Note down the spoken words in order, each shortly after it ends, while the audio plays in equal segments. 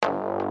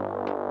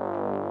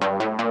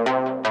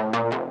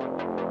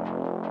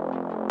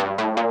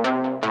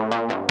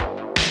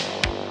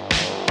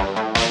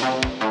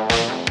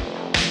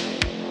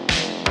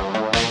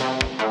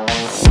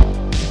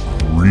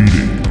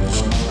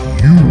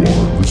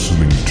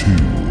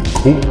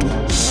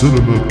cult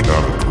cinema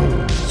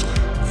catacombs.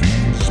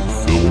 These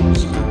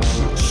films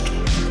exist.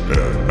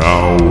 And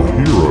now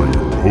here are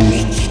your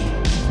hosts,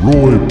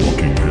 Roy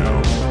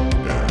Buckingham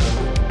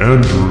and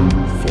Andrew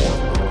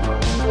Farmer.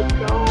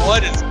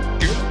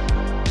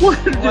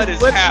 What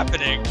is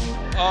happening?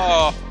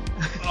 Oh.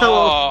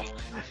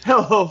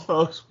 Hello,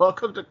 folks.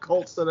 Welcome to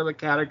Cult Cinema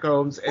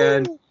Catacombs,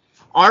 and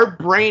our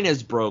brain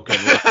is broken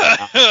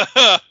right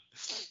now.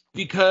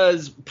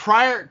 Because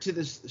prior to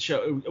this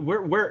show,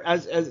 we're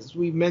as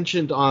we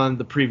mentioned on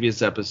the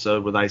previous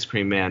episode with Ice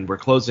Cream Man, we're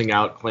closing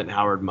out Clint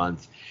Howard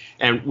month,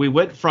 and we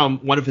went from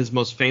one of his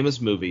most famous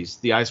movies,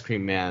 The Ice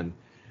Cream Man,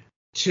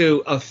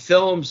 to a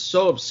film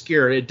so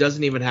obscure it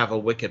doesn't even have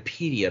a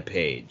Wikipedia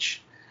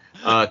page,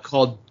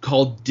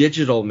 called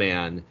Digital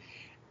Man,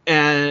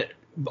 and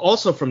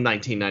also from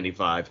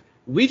 1995.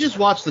 We just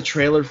watched the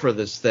trailer for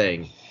this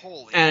thing,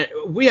 and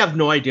we have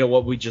no idea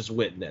what we just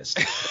witnessed.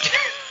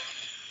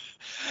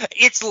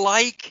 It's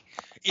like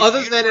if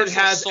other than it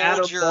has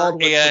Soldier Adam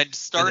Baldwin and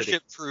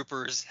Starship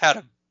Troopers had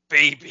a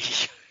baby.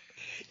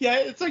 Yeah,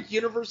 it's like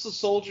Universal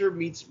Soldier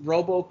meets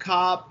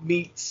Robocop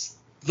meets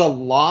the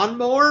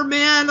Lawnmower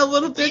Man a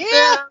little bit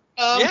there. Yeah,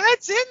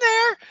 it's in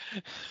there.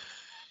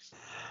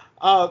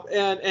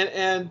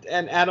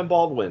 And Adam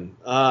Baldwin.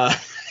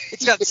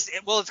 It's got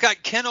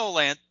Ken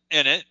Olant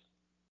in it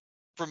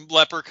from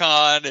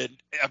Leprechaun and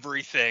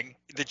everything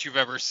that you've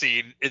ever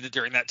seen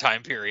during that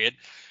time period.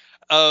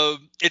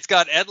 It's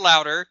got Ed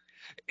Lauter.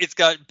 It's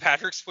got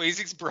Patrick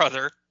Swayze's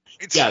brother.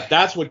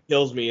 That's what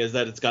kills me is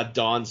that it's got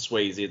Don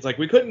Swayze. It's like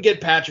we couldn't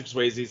get Patrick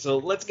Swayze, so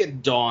let's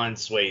get Don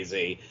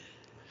Swayze.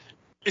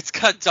 It's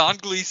got Don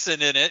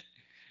Gleason in it.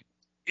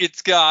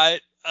 It's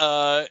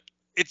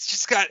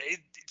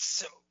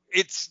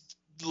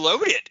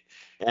loaded.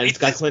 And it's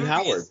got Clint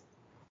Howard.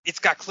 It's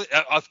got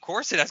of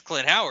course it has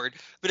Clint Howard,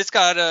 but it's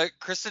got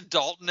Kristen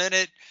Dalton in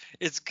it.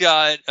 It's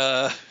got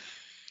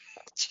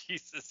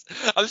Jesus,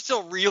 I'm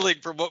still reeling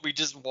from what we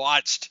just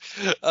watched.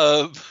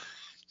 There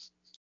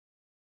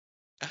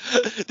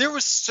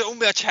was so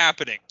much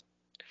happening.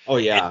 Oh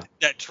yeah, in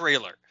that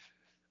trailer.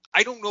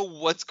 I don't know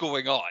what's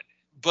going on,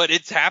 but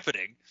it's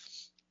happening.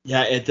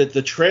 Yeah,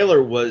 the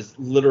trailer was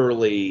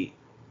literally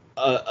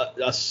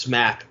a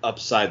smack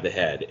upside the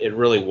head. It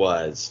really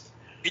was.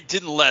 It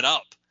didn't let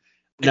up.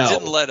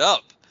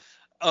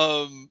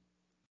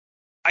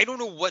 I don't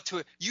know what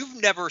to.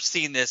 You've never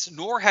seen this,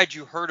 nor had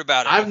you heard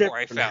about it before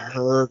I found it. I've never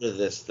heard of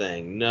this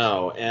thing.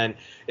 No, and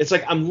it's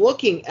like I'm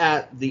looking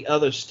at the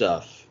other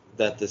stuff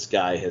that this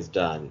guy has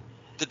done.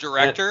 The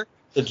director.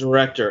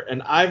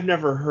 And I've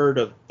never heard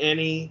of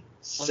any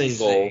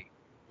single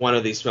one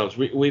of these films.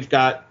 We've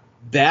got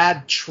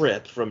Bad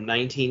Trip from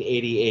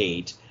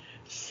 1988,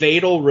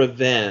 Fatal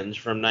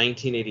Revenge from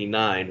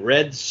 1989,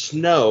 Red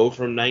Snow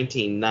from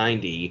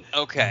 1990,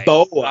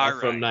 Boa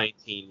from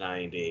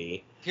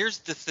 1990. Here's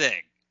the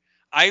thing.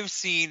 I've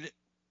seen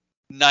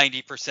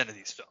 90% of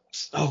these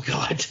films. Oh,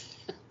 God.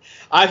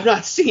 I've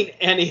not seen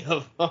any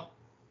of them.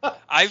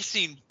 I've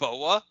seen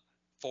Boa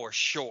for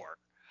sure.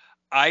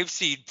 I've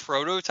seen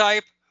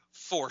Prototype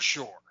for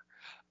sure.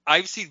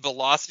 I've seen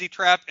Velocity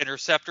Trap,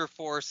 Interceptor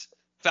Force,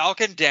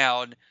 Falcon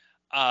Down,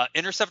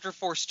 Interceptor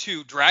Force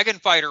 2, Dragon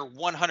Fighter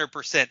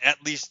 100%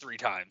 at least 3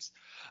 times.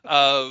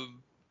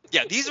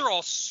 Yeah, these are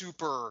all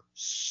super,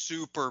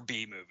 super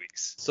B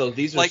movies. So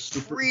these are like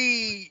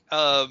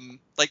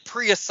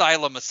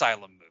pre-Asylum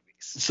movies.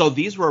 So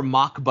these were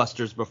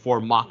mockbusters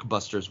before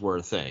mockbusters were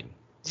a thing.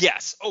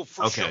 Yes. Oh,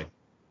 for sure.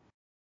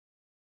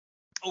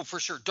 Oh, for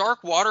sure.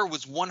 Dark Water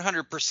was 100%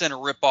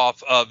 a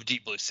ripoff of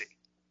Deep Blue Sea.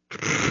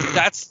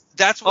 That's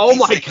what. Oh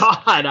my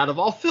God! Out of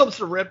all films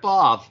to rip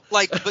off.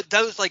 But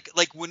those like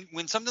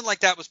when something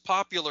like that was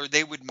popular,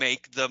 they would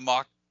make the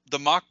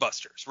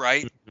mockbusters,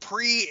 right?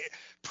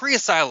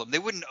 Pre-Asylum, they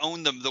wouldn't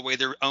own them the way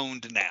they're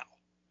owned now.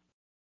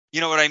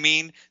 You know what I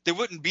mean? They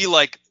wouldn't be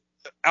like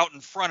out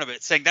in front of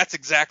it saying that's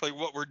exactly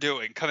what we're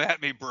doing. Come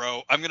at me,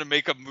 bro. I'm gonna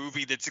make a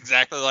movie that's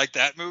exactly like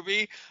that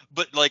movie,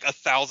 but like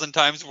 1,000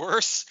 times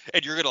worse,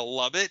 and you're gonna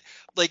love it.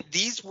 Like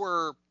these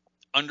were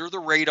under the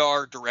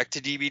radar direct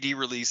to DVD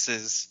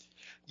releases.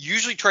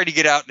 Usually try to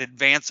get out in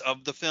advance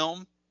of the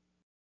film,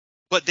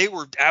 but they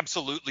were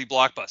absolutely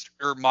blockbusters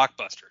or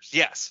mockbusters.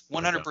 Yes,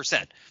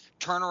 100%.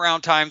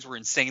 Turnaround times were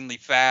insanely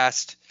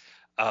fast.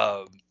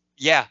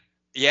 Yeah,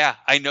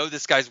 I know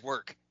this guy's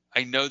work.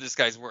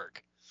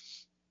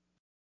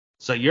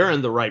 So you're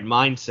in the right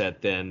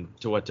mindset then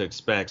to what to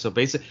expect. So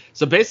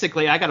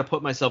basically, I got to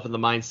put myself in the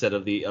mindset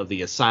of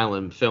the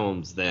Asylum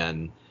films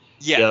then.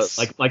 Yes.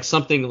 Yeah, like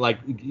something like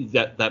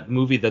that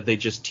movie that they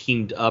just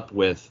teamed up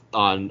with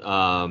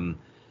on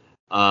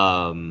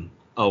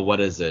what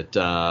is it?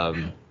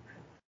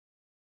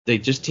 They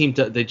just teamed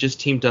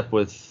up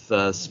with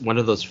one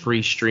of those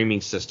free streaming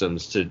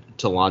systems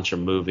to launch a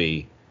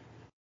movie.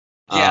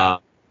 Yeah.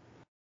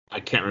 I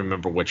can't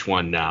remember which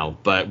one now,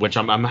 but which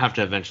I'm gonna have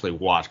to eventually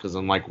watch because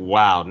I'm like,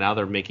 wow, now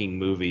they're making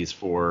movies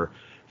for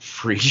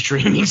free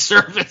streaming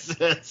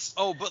services.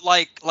 Oh, but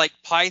like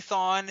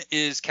Python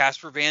is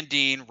Casper Van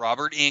Dien,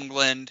 Robert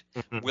Englund,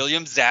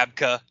 William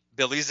Zabka,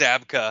 Billy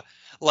Zabka.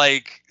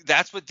 Like,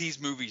 that's what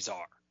these movies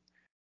are.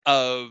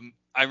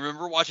 I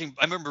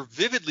remember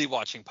vividly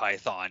watching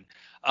Python.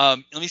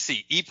 Let me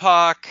see,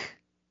 Epoch.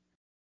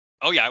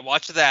 Oh yeah, I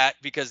watched that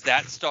because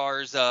that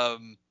stars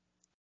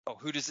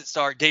who does it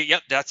star?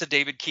 Yep, that's a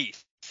David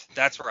Keith.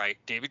 That's right.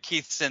 David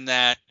Keith's in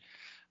that.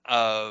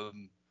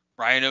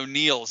 Ryan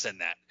O'Neal's in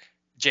that.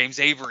 James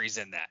Avery's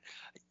in that.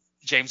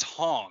 James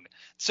Hong.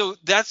 So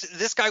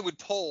this guy would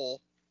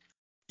pull,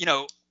 he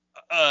would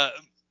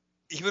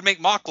make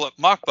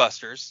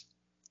mockbusters,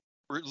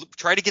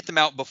 try to get them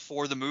out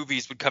before the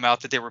movies would come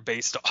out that they were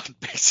based on,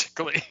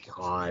 basically.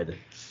 God.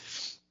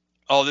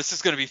 Oh, this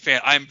is going to be fan.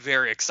 I'm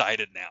very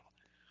excited now.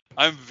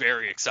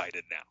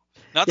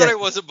 Not that I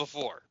wasn't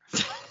before.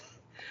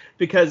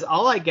 Because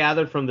all I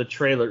gathered from the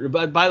trailer,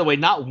 but by the way,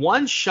 not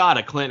one shot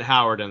of Clint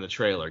Howard in the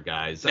trailer,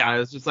 guys. Yeah. I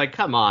was just like,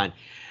 come on.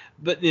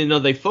 But,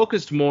 they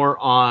focused more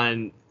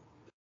on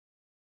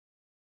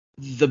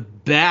the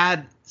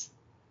bad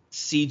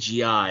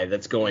CGI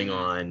that's going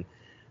on.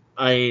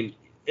 I mean,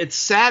 it's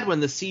sad when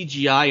the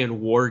CGI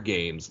in War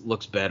Games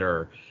looks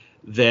better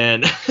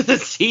than the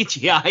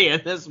CGI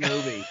in this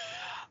movie.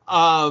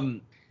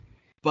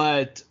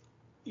 But,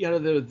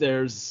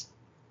 there's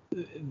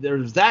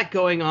that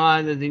going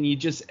on, and then you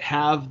just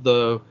have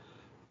the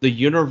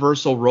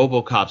universal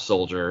Robocop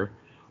soldier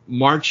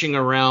marching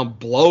around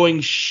blowing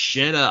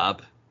shit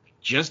up,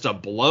 just to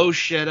blow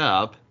shit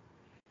up.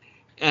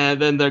 And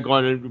then they're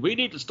going, we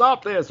need to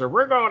stop this, or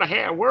we're going to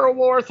have World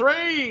War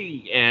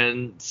III,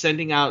 and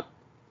sending out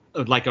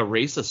like a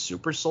race of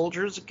super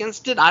soldiers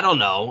against it. I don't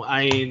know.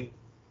 I mean,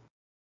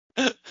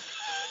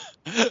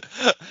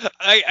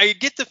 I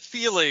get the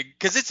feeling,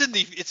 because it's in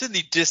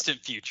the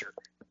distant future,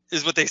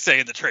 is what they say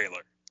in the trailer.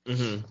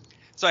 Mm-hmm.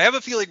 So I have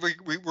a feeling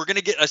we're going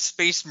to get a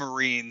Space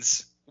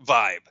Marines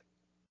vibe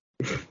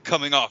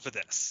coming off of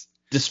this.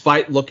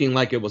 Despite looking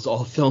like it was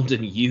all filmed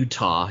in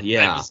Utah,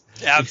 yeah. It was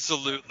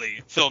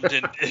absolutely filmed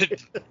in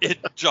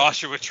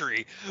Joshua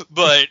Tree,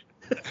 but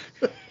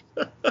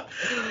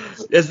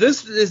is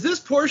this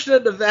portion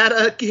of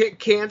Nevada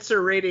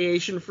cancer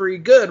radiation free?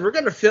 Good. We're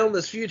going to film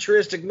this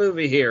futuristic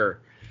movie here.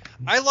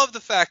 I love the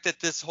fact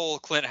that this whole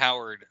Clint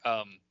Howard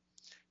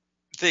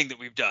thing that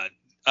we've done,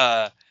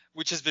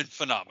 which has been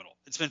phenomenal.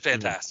 It's been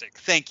fantastic.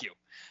 Thank you.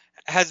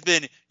 Has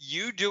been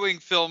you doing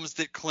films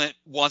that Clint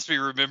wants to be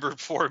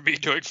remembered for, and me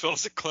doing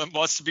films that Clint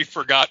wants to be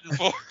forgotten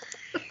for.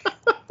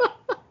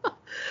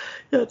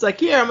 It's like,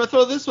 here, I'm gonna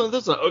throw this one.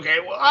 Okay,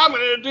 well, I'm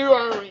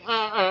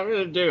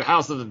gonna do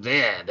House of the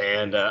Dead,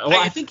 and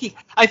I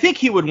think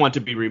he would want to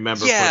be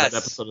remembered for that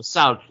episode of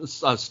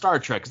Star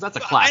Trek, because that's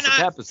a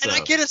classic episode. And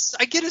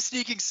I get a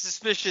sneaking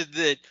suspicion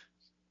that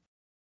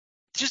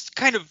just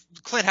kind of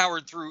Clint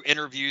Howard through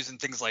interviews and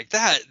things like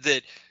that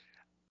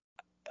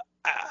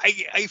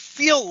I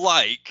feel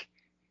like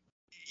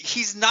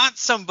he's not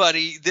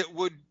somebody that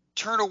would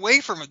turn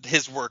away from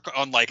his work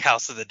on like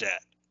House of the Dead.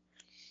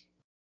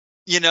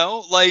 He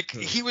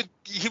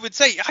would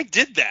say, I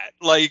did that.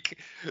 Like,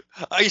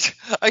 I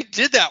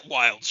did that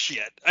wild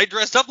shit. I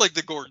dressed up like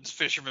the Gordon's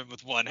fisherman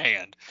with one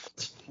hand.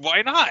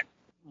 Why not?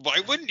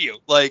 Why wouldn't you?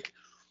 Like,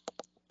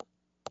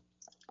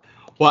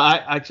 well,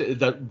 I actually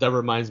that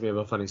reminds me of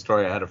a funny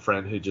story. I had a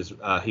friend who just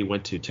he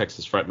went to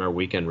Texas Frightmare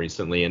Weekend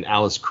recently, and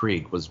Alice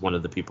Krieg was one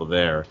of the people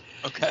there.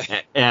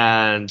 Okay.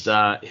 And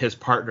his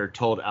partner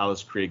told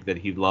Alice Krieg that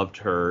he loved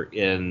her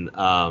in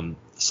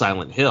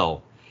Silent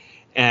Hill,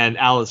 and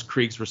Alice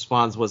Krieg's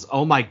response was,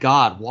 "Oh my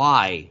God,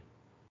 why?"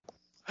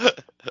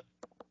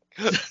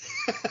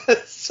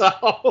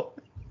 So.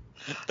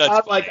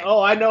 I'm like,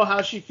 I know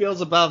how she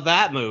feels about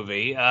that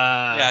movie.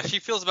 Yeah, she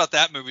feels about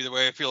that movie the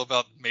way I feel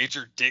about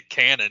Major Dick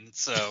Cannon.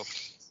 So,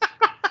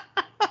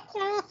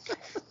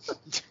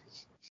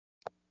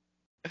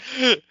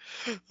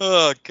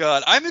 oh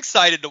God, I'm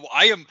excited to.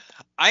 I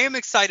am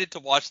excited to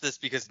watch this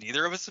because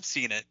neither of us have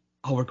seen it.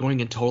 Oh, we're going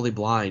in totally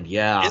blind.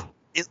 Yeah.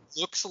 It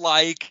looks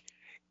like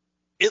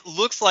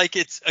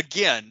it's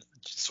again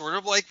sort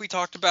of like we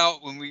talked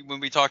about when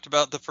we talked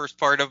about the first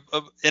part of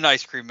An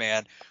Ice Cream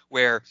Man,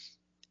 where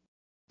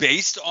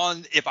based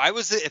on if I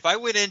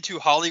went into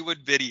Hollywood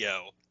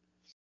Video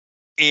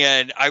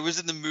and I was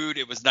in the mood,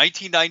 it was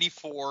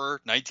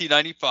 1994,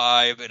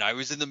 1995, and I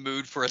was in the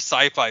mood for a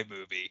sci-fi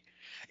movie,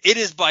 it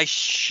is by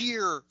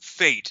sheer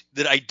fate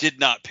that I did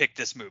not pick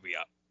this movie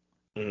up.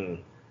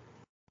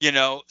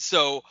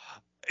 So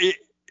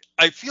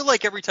I feel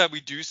like every time we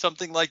do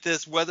something like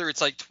this, whether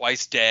it's like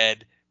Twice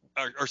Dead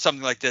or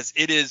something like this,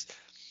 it is.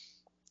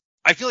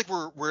 I feel like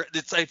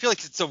I feel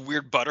like it's a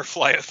weird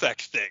butterfly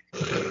effect thing.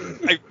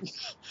 I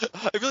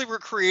feel like we're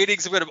creating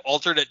some kind of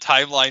alternate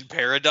timeline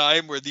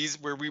paradigm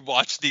where we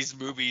watch these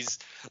movies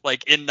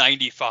like in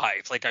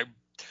 95. Like it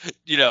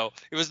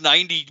was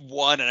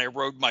 91 and I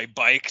rode my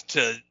bike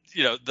to,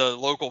 the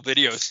local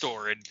video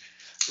store and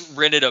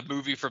rented a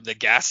movie from the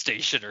gas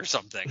station or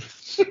something.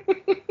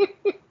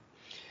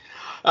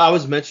 I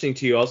was mentioning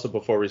to you also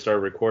before we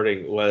started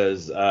recording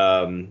was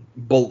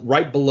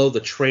right below the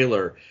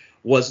trailer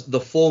was the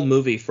full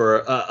movie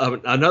for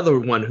another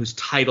one whose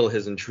title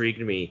has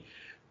intrigued me,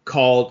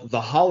 called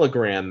The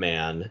Hologram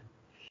Man.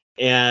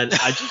 and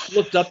I just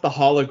looked up the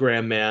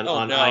Hologram Man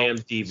on no.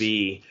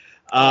 IMDb.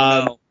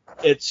 No.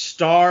 It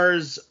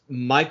stars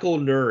Michael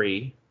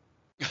Nuri,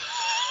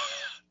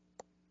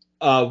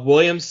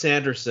 William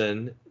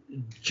Sanderson,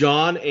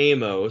 John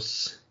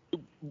Amos,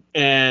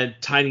 and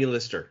Tiny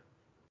Lister.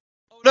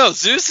 Oh no,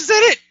 Zeus is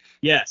in it?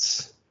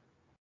 Yes.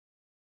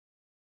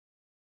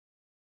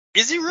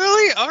 Is he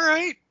really? All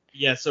right.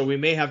 Yeah, so we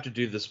may have to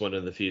do this one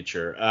in the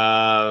future.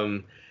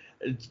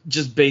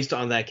 Just based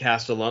on that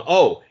cast alone.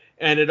 Oh,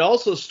 and it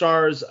also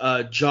stars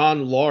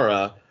John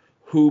Laura,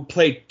 who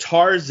played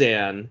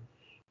Tarzan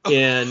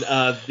in the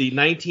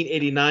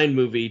 1989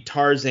 movie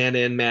Tarzan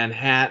in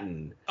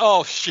Manhattan.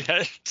 Oh,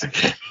 shit.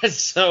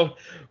 So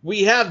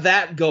we have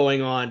that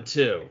going on,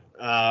 too.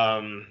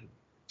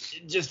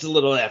 Just a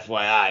little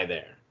FYI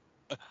there.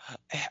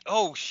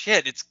 Oh,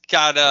 shit. It's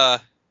got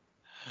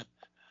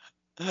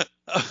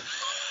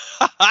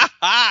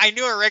I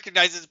knew I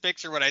recognized this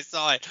picture when I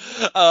saw it.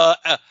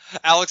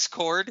 Alex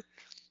Cord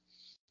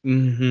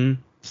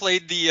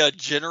played the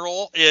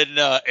general in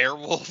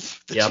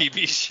Airwolf, the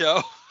TV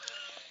show.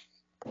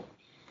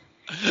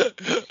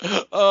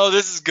 Oh,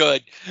 this is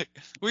good.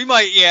 We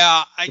might,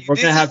 yeah. We're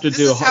gonna have to do.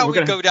 This is how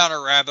we go down a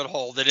rabbit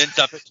hole that ends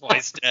up at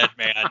Twice Dead,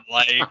 man.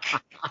 Like,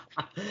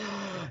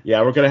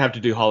 yeah, we're gonna have to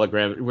do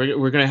hologram.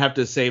 We're gonna have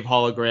to save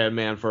Hologram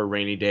Man for a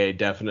rainy day,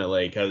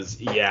 definitely.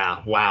 Because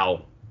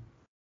wow.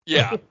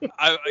 Yeah,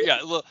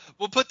 Look,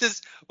 we'll put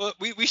this. Well,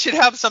 we should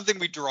have something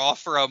we draw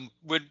from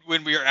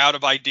when we are out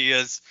of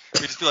ideas.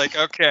 We just be like,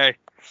 okay,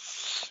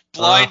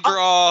 blind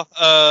draw,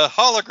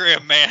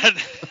 Hologram Man.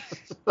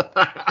 All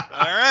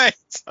right.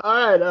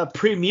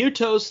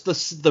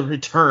 Premutos the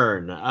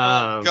return.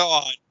 Oh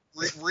God,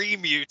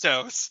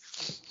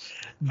 Remutos.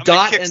 I'm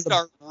Dot gonna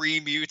kickstart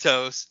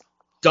Remutos.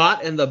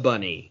 Dot and the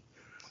bunny.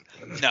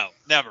 No,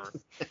 never.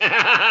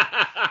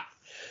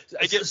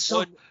 I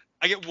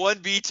get one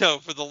veto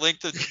for the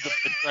length of the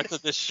breadth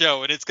of this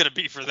show, and it's gonna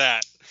be for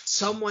that.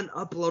 Someone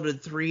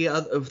uploaded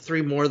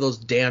three more of those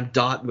damn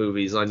Dot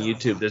movies on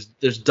YouTube.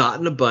 There's Dot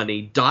and the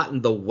bunny, Dot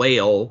and the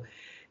whale,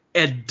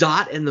 and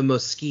Dot and the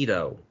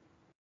mosquito.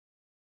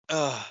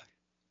 And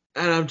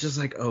I'm just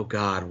like, oh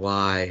God,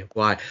 why?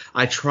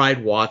 I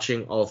tried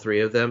watching all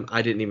three of them.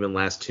 I didn't even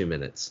last 2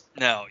 minutes.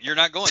 No, you're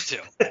not going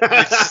to.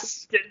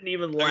 Didn't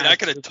even last. I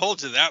could have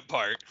told you that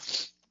part.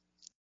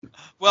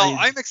 Well,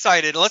 I'm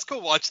excited. Let's go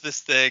watch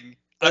this thing.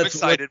 I'm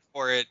excited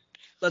for it.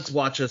 Let's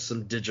watch us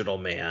some Digital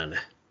Man.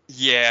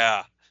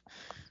 Yeah.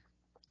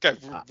 Okay,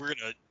 we're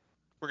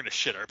gonna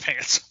shit our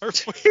pants,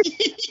 aren't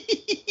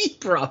we?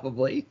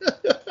 Probably.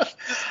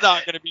 It's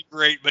not gonna be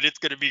great, but it's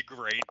gonna be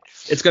great.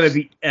 It's gonna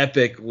be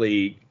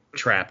epically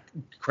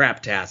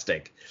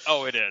craptastic.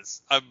 Oh, it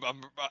is.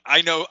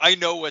 I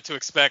know what to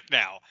expect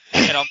now,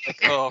 and I'm like,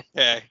 oh,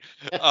 okay.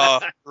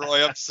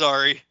 Roy, I'm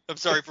sorry. I'm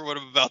sorry for what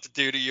I'm about to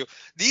do to you.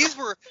 This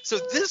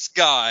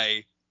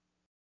guy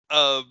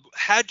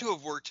had to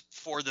have worked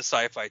for the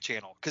Sci Fi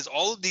Channel, because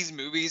all of these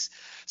movies.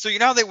 So you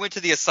know how they went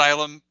to the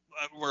asylum,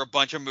 were a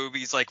bunch of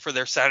movies like for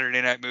their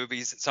Saturday night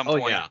movies at some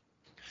point. Yeah.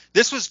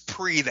 This was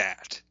pre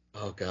that.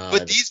 Oh God.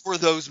 But these were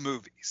those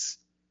movies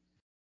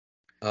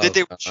that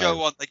they would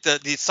show on like the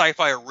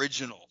Sci-Fi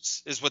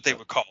Originals is what they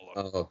would call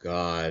them. Oh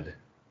God.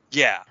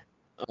 Yeah.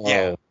 Oh,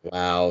 yeah.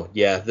 Wow.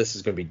 Yeah, this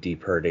is gonna be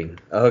deep hurting.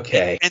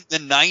 Okay. And the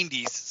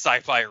 '90s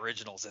Sci-Fi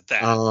Originals at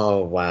that.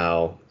 Oh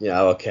wow.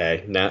 Yeah.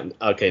 Okay. Now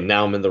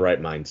I'm in the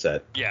right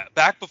mindset. Yeah.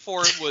 Back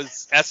before it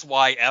was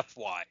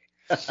SYFY.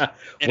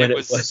 When it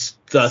was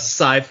the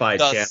Sci-Fi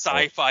Channel. The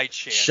Sci-Fi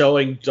Channel.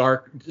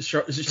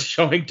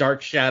 Showing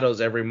dark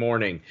shadows every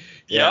morning.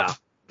 Yeah. Yep.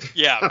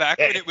 Yeah, back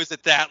when it was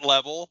at that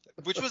level,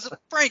 which was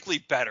frankly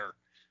better.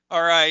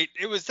 All right,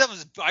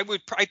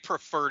 I'd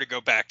prefer to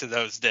go back to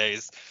those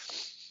days.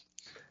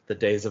 The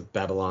days of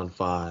Babylon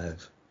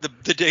 5.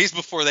 The days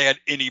before they had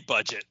any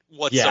budget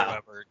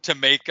whatsoever to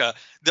make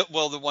the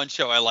one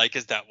show I like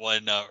is that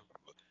one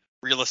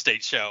real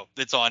estate show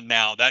that's on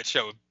now. That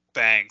show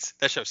bangs.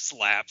 That show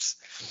slaps.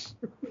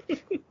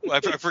 I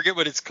forget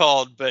what it's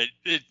called, but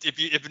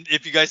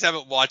if you guys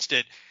haven't watched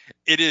it,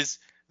 it is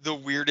the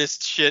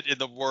weirdest shit in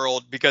the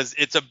world because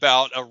it's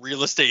about a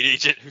real estate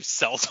agent who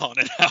sells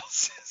haunted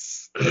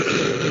houses.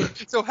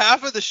 So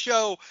half of the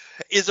show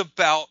is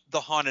about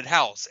the haunted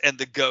house and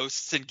the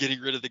ghosts and getting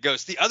rid of the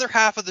ghosts. The other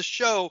half of the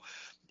show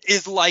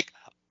is like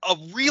a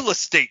real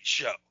estate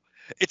show.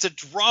 It's a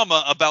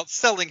drama about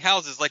selling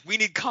houses. Like, we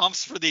need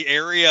comps for the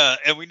area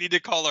and we need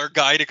to call our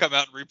guy to come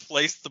out and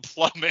replace the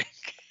plumbing.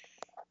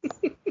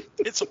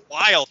 It's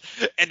wild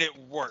and it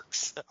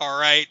works. All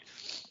right.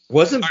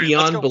 Wasn't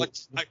Beyond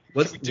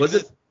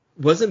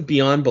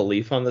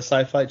Belief on the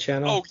Sci-Fi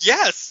Channel? Oh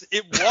yes,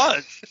 it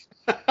was.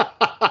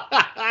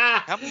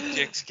 How many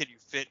dicks can you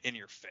fit in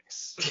your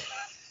face?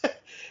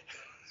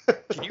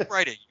 Can you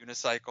ride a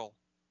unicycle?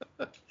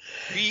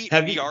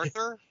 Be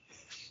Arthur?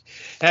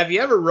 Have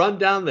you ever run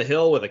down the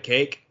hill with a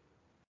cake?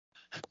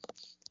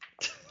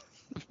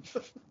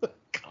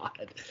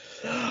 God.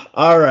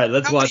 All right,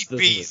 let's watch this. How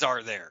many bees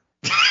are there?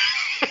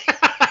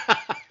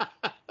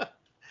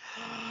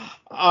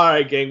 All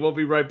right, gang. We'll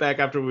be right back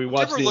after we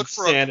watch Ever the look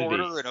insanity. for a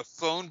quarter in a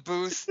phone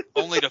booth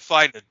only to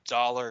find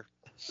 $1?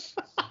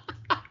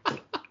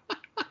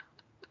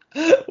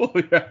 We'll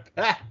be right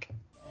back.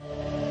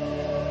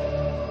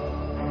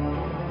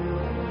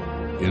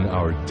 In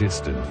our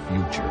distant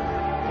future,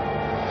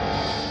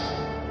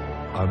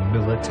 a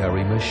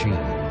military machine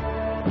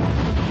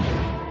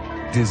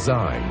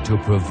designed to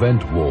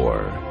prevent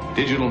war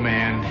Digital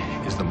Man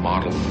is the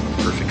model of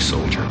the perfect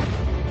soldier.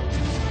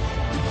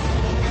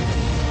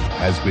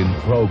 has been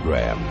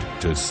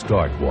programmed to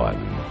start one.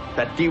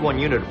 That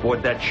D1 unit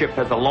aboard that ship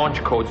has the launch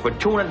codes for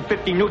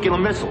 250 nuclear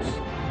missiles.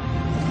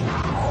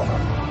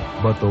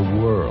 But the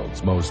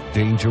world's most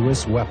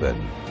dangerous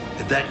weapon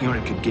If that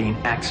unit could gain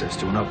access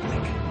to an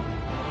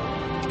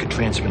uplink, it could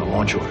transmit a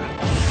launch order.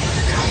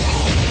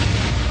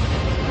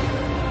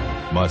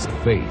 must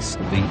face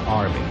the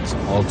Army's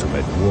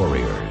ultimate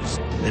warriors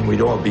Then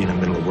we'd all be in the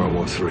middle of World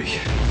War III.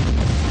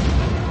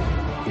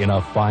 in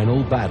a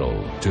final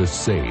battle to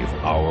save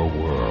our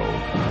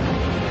world.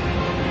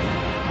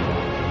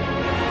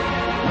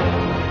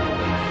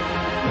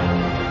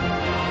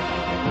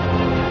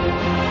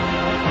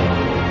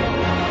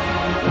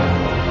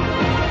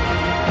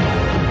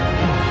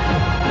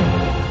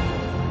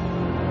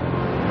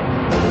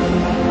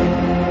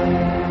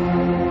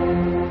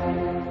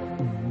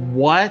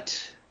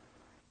 What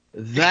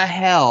the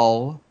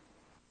hell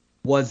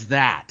was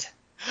that?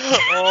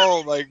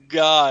 Oh my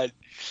god.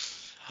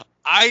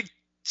 I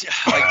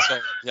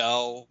don't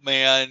know,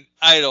 man.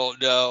 I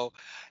don't know.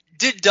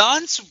 Did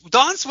Don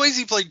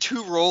Swayze play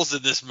two roles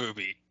in this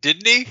movie?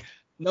 Didn't he?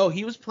 No,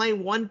 he was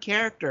playing one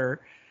character.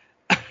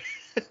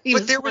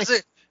 But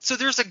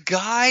there's a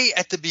guy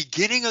at the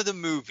beginning of the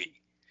movie.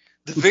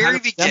 The very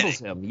beginning.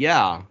 Him,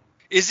 yeah.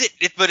 Is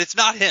it? But it's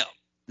not him.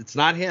 It's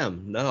not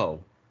him.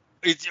 No.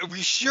 Are we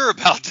sure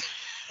about that?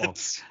 Well,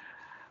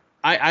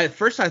 I at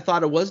first I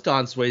thought it was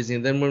Don Swayze,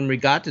 and then when we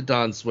got to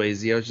Don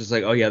Swayze, I was just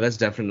like, oh yeah, that's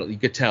definitely. You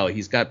could tell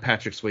he's got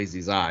Patrick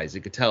Swayze's eyes.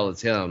 You could tell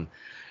it's him.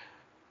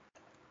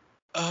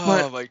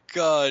 Oh my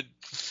god!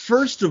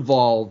 First of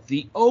all,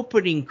 the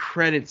opening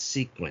credit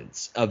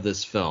sequence of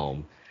this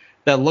film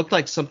that looked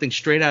like something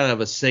straight out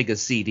of a Sega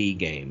CD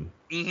game.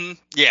 Mm-hmm.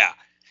 Yeah.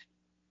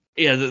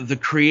 Yeah, the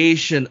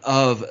creation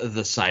of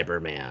the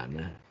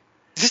Cyberman.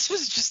 This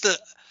was just a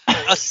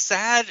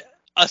sad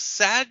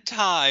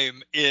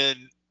time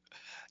in.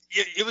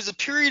 It was a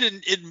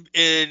period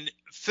in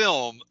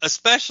film,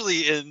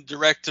 especially in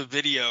direct to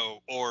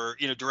video or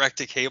direct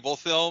to cable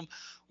film,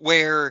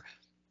 where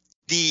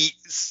the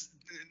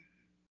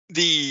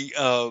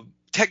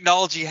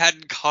technology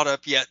hadn't caught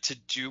up yet to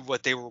do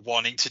what they were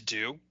wanting to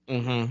do,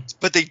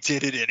 but they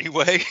did it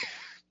anyway.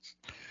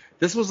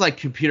 This was like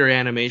computer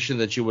animation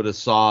that you would have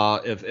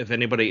saw if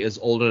anybody is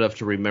old enough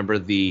to remember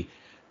the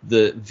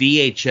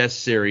VHS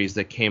series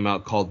that came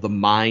out called the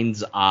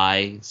Mind's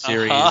Eye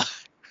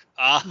series.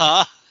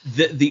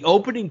 The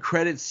opening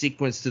credit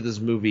sequence to this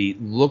movie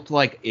looked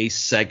like a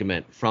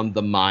segment from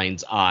the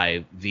Mind's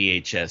Eye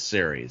VHS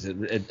series.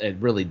 It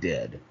really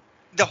did.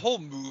 The whole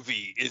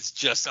movie is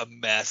just a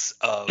mess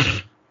of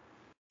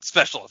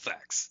special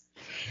effects.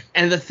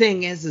 And the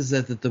thing is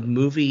that the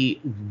movie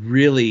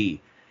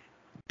really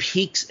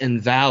peaks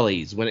and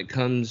valleys when it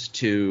comes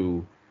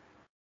to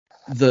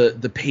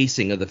the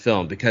pacing of the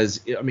film, because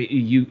I mean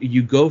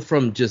you go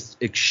from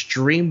just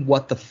extreme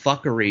what the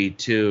fuckery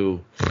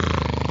to,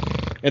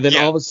 and then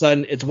all of a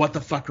sudden it's what the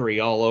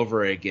fuckery all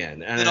over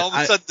again. And then all of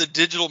a sudden the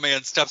digital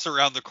man steps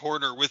around the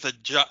corner with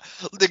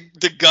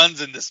the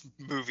guns in this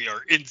movie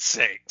are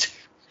insane.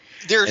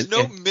 There's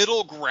no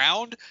middle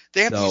ground.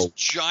 They have these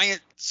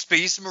giant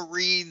Space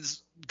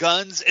Marines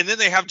guns, and then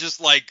they have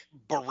just like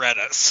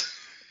Berettas.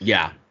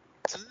 Yeah.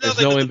 There's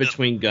no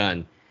in-between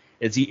gun.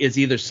 It's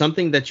either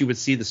something that you would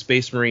see the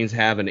Space Marines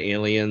have in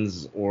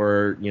Aliens,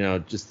 or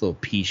just a little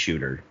pea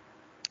shooter.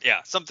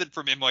 Yeah, something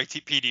from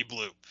NYPD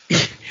Blue.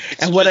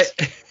 And what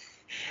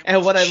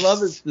I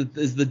love is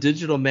the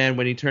digital man,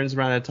 when he turns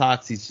around and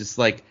talks, he's just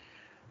like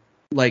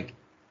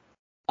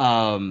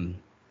what's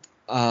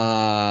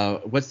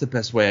the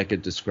best way I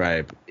could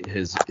describe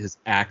his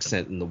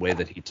accent and the way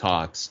that he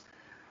talks?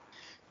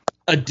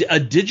 A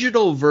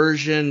digital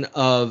version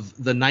of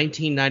the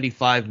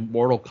 1995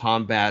 Mortal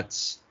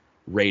Kombat's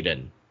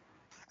Raiden.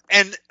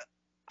 And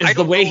it's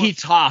the way he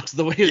talks,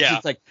 the way it's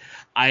just like,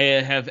 I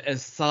have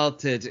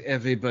assaulted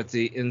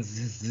everybody in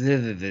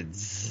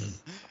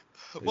this.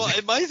 Well,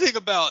 and my thing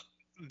about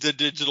the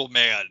digital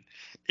man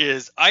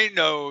is I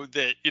know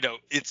that,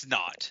 it's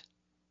not.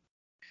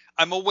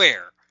 I'm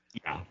aware.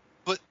 Yeah.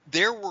 But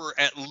there were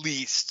at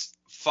least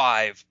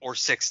 5 or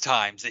 6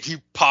 times that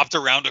he popped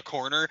around a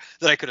corner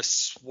that I could have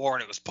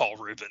sworn it was Paul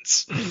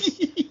Rubens.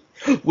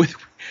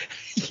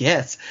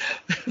 Yes,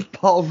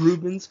 Paul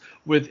Rubens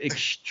with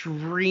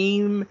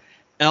extreme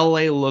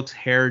LA Looks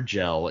hair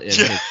gel in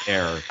his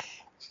hair.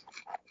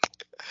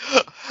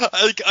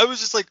 I was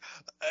just like,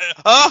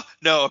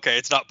 no, okay,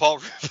 it's not Paul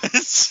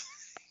Rubens.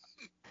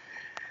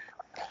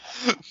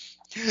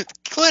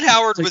 Clint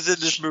Howard was in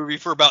this movie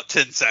for about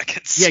 10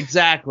 seconds. Yeah,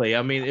 exactly.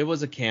 I mean, it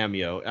was a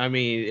cameo. I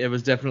mean, it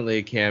was definitely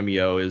a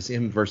cameo. It was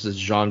him versus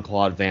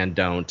Jean-Claude Van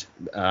Damme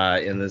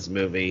in this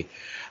movie.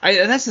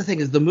 And that's the thing,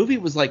 is the movie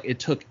was like, it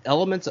took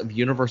elements of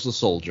Universal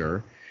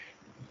Soldier,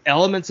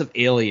 elements of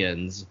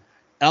Aliens,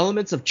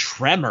 elements of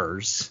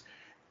Tremors,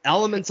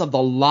 elements of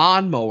The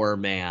Lawnmower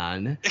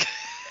Man,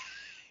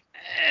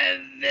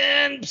 and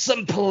then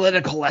some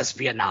political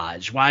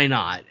espionage. Why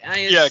not?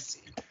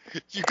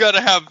 You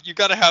gotta have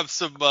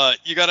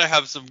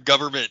some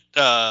government.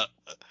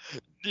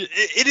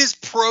 It is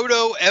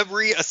proto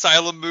every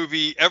Asylum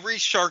movie, every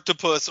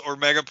Sharktopus or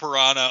Mega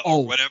Piranha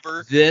or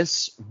whatever.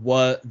 This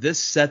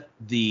set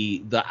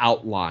the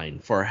outline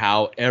for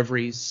how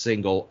every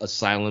single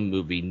Asylum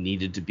movie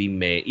needed to be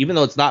made. Even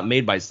though it's not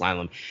made by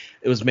Asylum,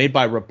 it was made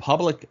by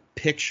Republic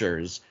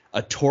Pictures,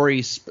 an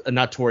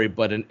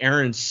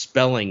Aaron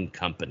Spelling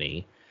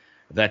company.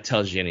 That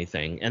tells you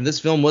anything. And this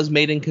film was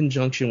made in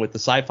conjunction with the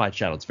Sci Fi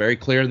channel. It's very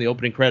clear in the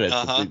opening credits.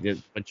 I want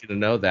you to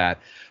know that.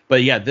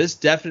 But yeah, this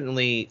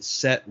definitely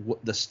set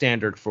the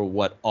standard for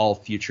what all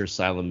future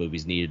Asylum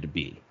movies needed to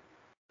be.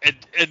 And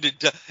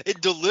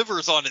it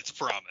delivers on its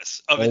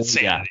promise of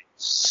insanity. Yeah.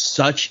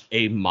 Such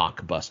a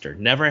mockbuster.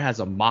 Never has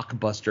a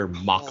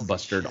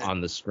mockbustered on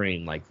the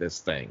screen like this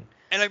thing.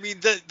 And I mean,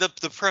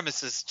 the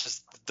premise is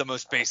just the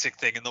most basic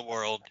thing in the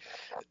world.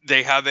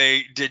 They have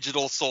a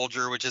digital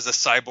soldier, which is a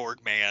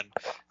cyborg man,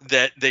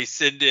 that they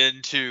send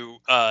in to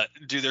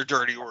do their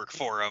dirty work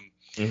for him.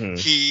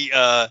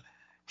 Mm-hmm.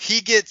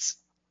 He gets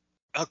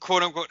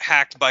quote unquote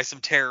hacked by some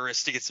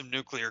terrorists to get some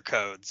nuclear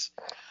codes.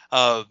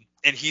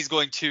 And he's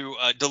going to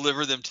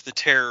deliver them to the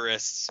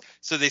terrorists.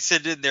 So they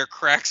send in their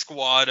crack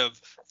squad of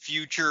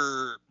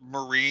future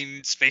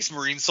space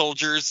marine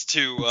soldiers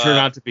to turn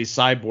out to be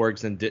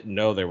cyborgs and didn't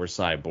know they were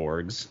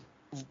cyborgs.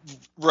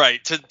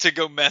 Right, to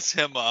go mess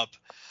him up.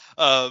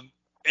 And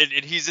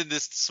he's in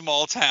this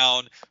small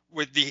town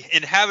with the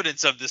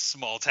inhabitants of this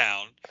small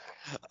town.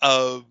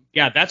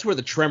 Yeah, that's where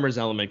the Tremors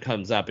element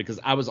comes up, because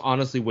I was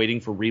honestly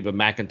waiting for Reba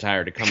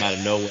McEntire to come out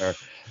of nowhere.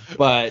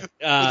 But with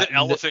an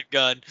elephant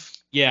gun.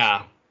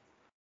 Yeah.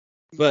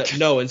 But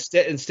no,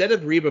 instead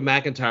of Reba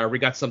McEntire, we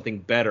got something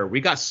better.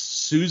 We got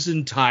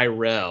Susan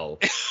Tyrrell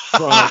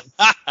from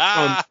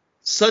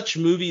such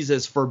movies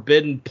as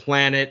Forbidden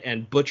Planet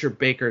and Butcher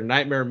Baker,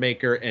 Nightmare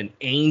Maker, and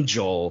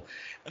Angel,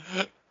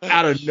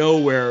 out of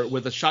nowhere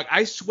with a shock.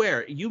 I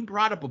swear, you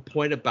brought up a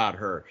point about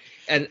her,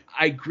 and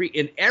I agree.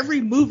 In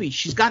every movie,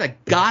 she's got a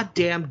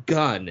goddamn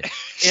gun in her hand.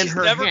 She's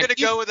never going to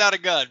go without a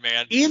gun,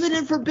 man. Even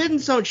in Forbidden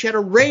Zone, she had a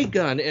ray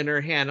gun in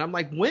her hand. I'm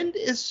like, when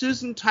is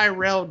Susan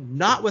Tyrrell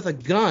not with a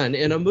gun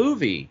in a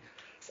movie?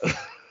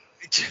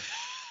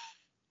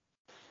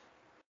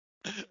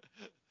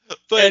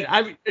 But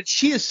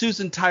she is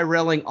Susan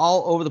Tyrelling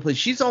all over the place.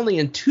 She's only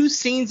in 2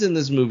 scenes in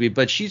this movie,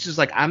 but she's just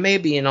like, I may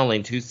be in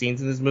only 2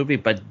 scenes in this movie,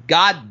 but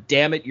god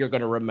damn it, you're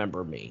going to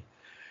remember me.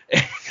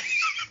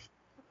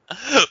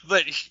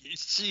 But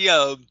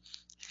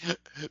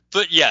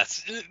but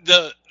yes,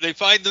 they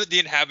find the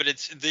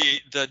inhabitants.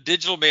 The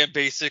digital man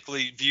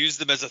basically views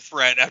them as a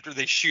threat after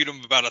they shoot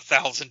him about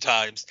 1,000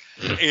 times,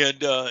 and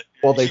they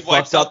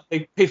fucked up.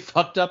 They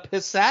fucked up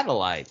his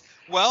satellite.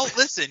 Well,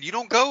 listen, you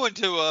don't go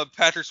into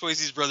Patrick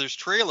Swayze's brother's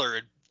trailer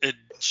and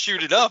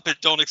shoot it up and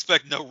don't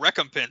expect no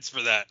recompense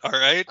for that. All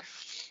right.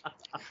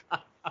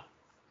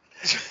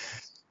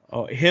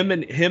 Oh, him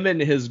and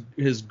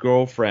his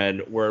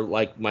girlfriend were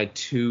like my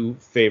 2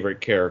 favorite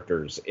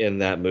characters in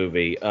that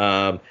movie.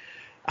 How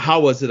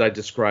was it I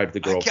described the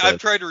girlfriend? I've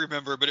tried to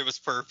remember, but it was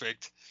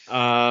perfect.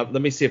 Let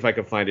me see if I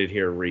can find it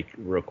here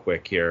real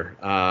quick here.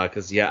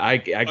 Because I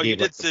gave. You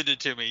did send it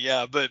to me,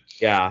 yeah, but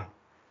yeah,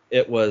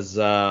 it was.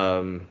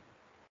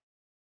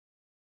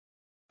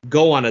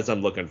 Go on as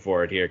I'm looking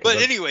for it here.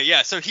 But anyway,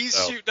 yeah. So he's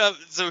shooting up.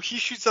 So he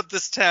shoots up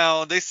this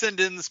town. They send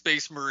in the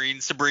Space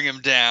Marines to bring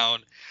him down.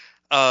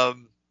 They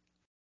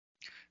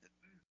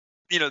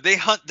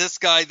hunt this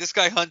guy. This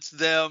guy hunts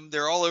them.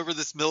 They're all over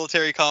this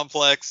military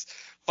complex,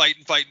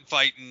 fighting.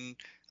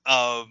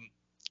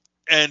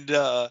 And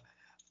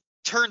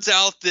turns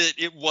out that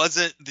it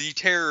wasn't the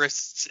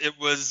terrorists. It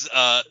was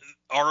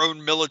our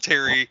own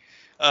military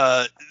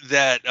that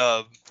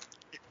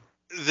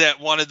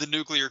wanted the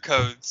nuclear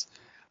codes.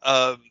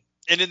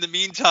 And in the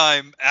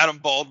meantime, Adam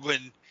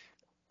Baldwin,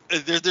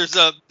 there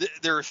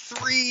are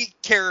 3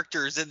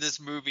 characters in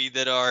this movie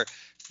that are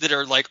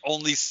like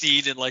only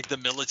seen in like the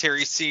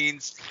military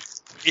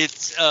scenes.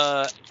 It's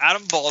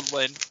Adam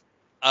Baldwin,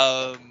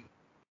 Ed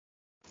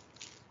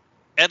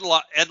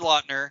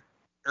Lauter,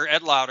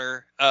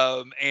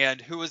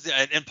 and who was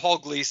and Paul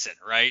Gleason,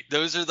 right?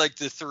 Those are like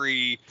the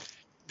 3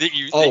 that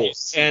you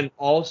see. And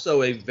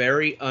also a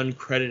very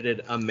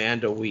uncredited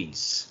Amanda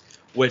Weiss.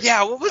 What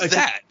was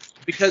that?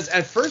 Because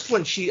at first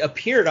when she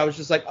appeared, I was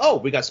just like, oh,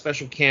 we got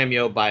special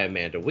cameo by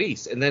Amanda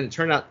Weiss. And then it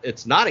turned out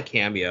it's not a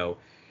cameo.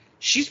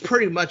 She's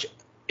pretty much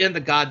in the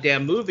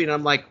goddamn movie. And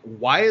I'm like,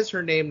 why is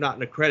her name not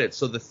in the credits?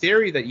 So the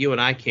theory that you and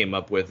I came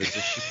up with is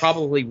that she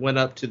probably went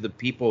up to the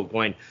people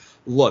going,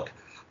 look,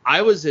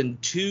 I was in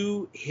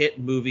 2 hit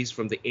movies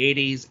from the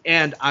 80s,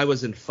 and I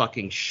was in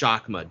fucking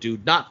Shockma. Do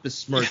not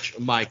besmirch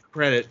my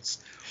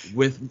credits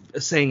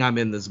with saying I'm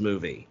in this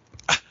movie.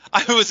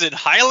 I was in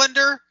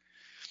Highlander.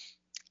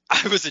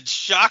 I was in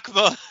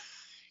Shockma.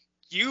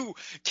 You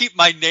keep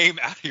my name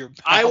out of your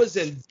mouth. I was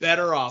in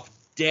Better Off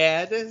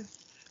Dead.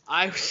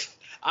 I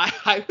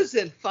was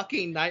in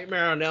fucking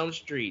Nightmare on Elm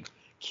Street.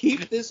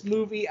 Keep this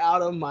movie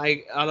out of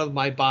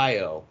my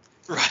bio.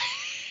 Right.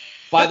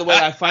 By the way,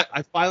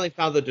 I finally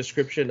found the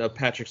description of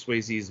Patrick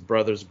Swayze's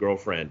brother's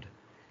girlfriend.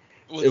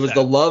 What's it was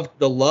that?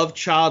 the love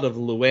child of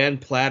Luann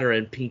Platter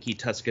and Pinky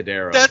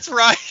Tuscadero. That's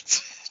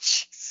right.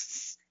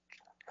 Jesus.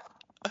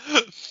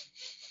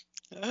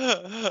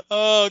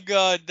 Oh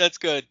God, that's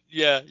good.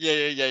 Yeah.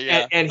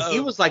 And he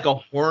was like a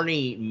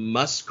horny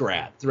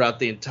muskrat throughout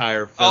the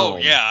entire film. Oh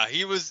yeah,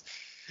 he was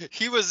like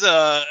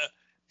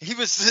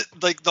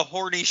the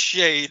horny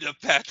shade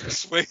of Patrick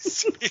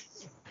Swayze.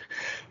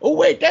 Oh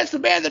wait, that's the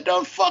man that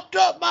done fucked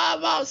up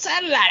my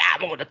satellite.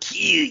 I'm gonna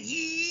kill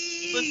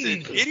you.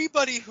 Listen,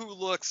 anybody who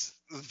looks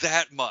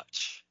that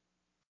much,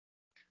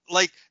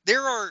 like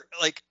there are,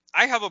 like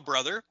I have a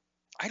brother.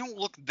 I don't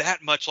look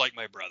that much like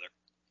my brother.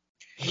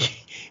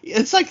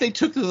 It's like they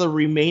took the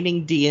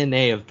remaining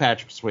DNA of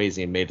Patrick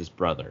Swayze and made his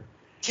brother.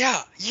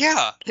 Yeah.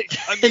 I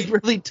It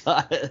really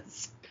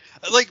does.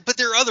 Like, but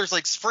there are others,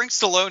 like Frank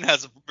Stallone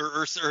has,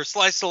 or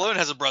Sly Stallone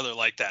has a brother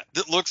like that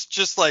looks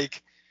just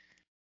like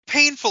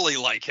painfully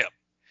like him.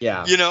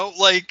 Yeah. You know,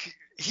 like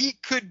he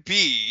could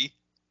be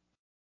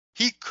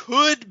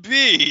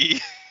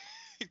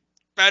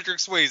Patrick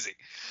Swayze.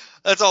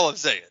 That's all I'm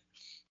saying.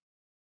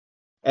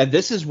 And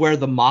this is where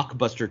the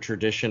mockbuster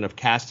tradition of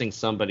casting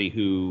somebody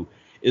who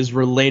is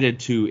related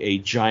to a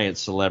giant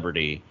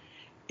celebrity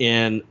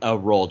in a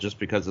role just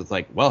because it's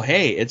like, well,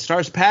 hey, it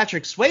stars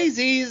Patrick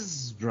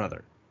Swayze's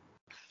brother.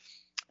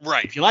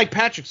 Right. If you like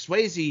Patrick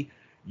Swayze,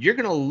 you're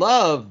going to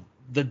love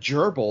the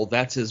gerbil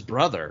that's his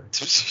brother.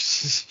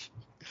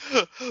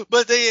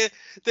 But they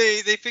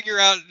figure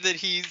out that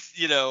he's,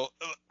 you know,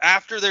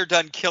 after they're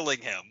done killing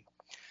him,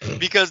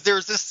 because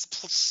there's this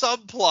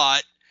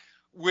subplot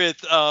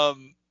with our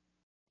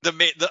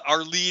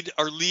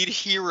lead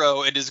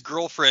hero and his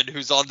girlfriend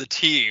who's on the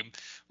team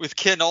with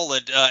Ken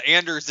Oland,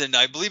 Anderson,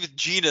 I believe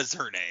Gina's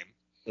her name.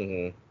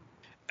 Mm-hmm.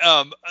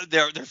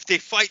 They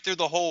fight through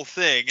the whole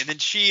thing, and then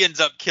she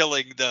ends up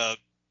killing the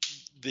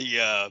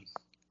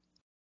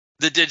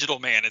digital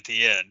man at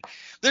the end.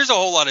 There's a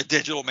whole lot of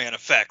digital man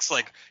effects,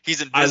 like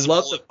he's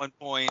invisible at one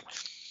point.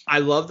 I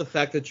love the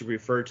fact that you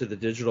refer to the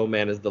digital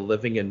man as the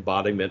living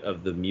embodiment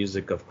of the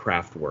music of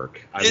Kraftwerk.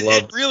 I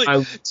loved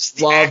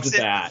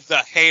that. The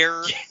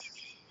hair,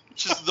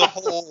 just the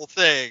whole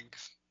thing.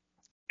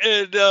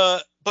 And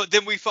but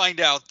then we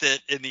find out that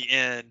in the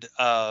end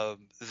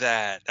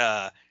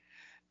that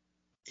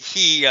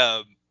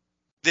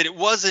it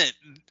wasn't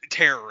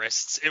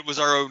terrorists, it was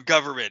our own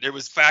government. It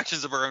was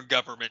factions of our own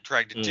government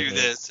trying to do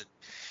this, and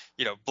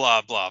you know,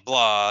 blah blah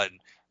blah, and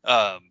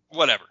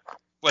whatever.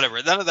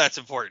 None of that's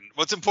important.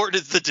 What's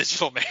important is the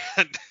digital man.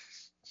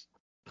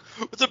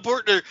 What's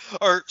important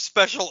are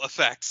special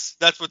effects.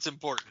 That's what's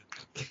important.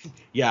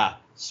 Yeah.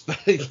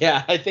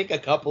 Yeah, I think a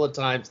couple of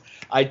times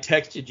I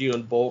texted you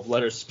in bold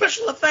letters,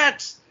 special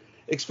effects,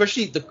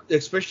 especially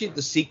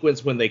the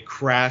sequence when they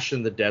crash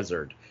in the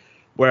desert,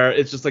 where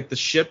it's just like the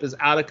ship is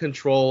out of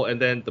control,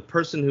 and then the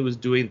person who was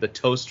doing the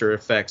toaster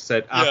effect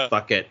said,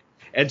 fuck it,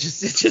 and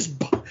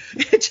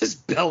it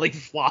just belly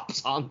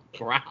flops on the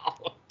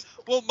ground.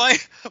 Well, my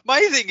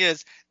thing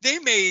is, they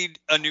made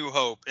A New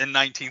Hope in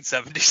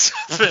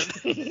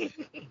 1977.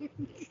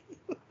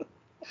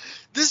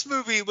 This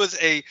movie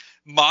was a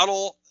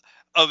model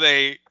of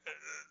a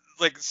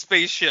like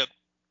spaceship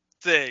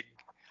thing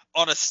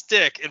on a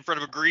stick in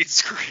front of a green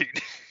screen.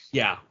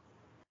 Yeah.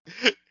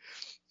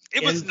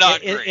 It was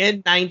not great.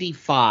 In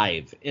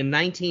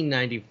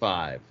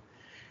 1995.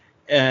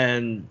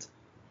 And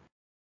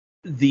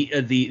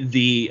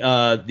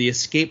the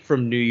Escape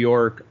from New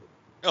York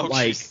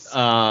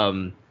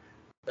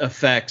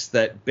effects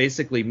that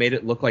basically made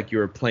it look like you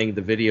were playing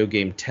the video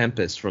game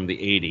Tempest from the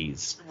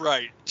 80s.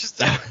 Right.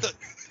 Just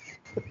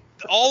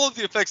all of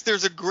the effects.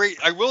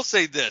 I will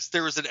say this,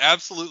 there was an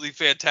absolutely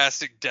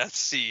fantastic death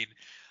scene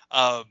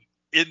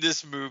in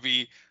this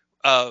movie.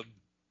 The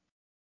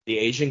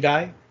Asian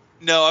guy?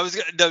 No,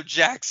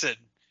 Jackson.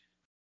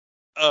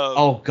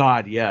 Oh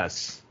God,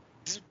 yes.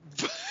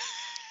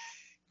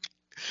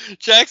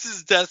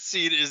 Jackson's death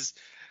scene is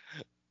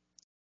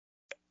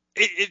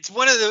it's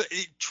one of the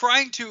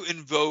trying to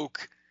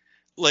invoke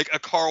like a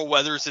Carl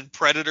Weathers in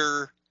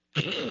Predator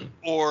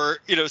or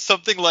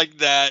something like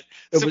that.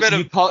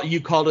 You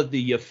called it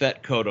the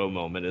Yaphet Kotto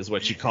moment, is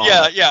what you call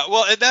it. Yeah.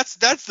 Well, and that's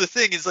the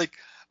thing is like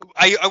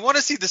I want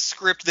to see the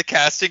script, the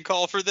casting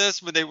call for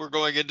this when they were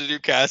going in to do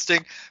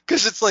casting,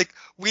 because it's like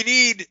we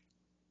need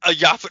a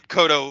Yaphet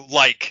Kotto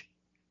like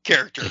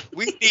character.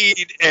 We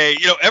need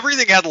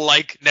everything had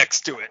like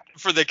next to it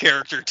for the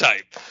character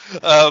type.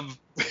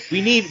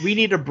 We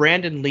need a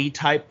Brandon Lee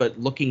type, but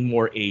looking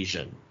more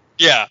Asian.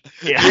 Yeah.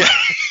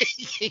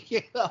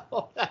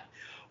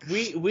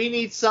 We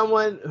need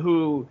someone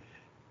who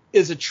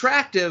is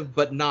attractive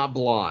but not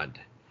blonde.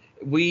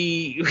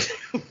 We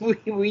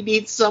we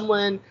need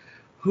someone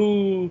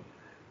who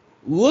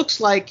looks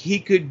like he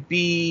could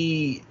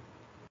be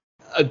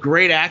a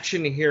great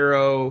action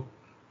hero,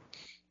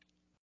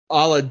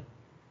 a la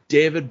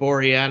David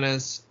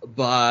Boreanaz,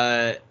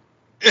 but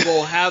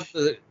will have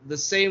the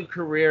same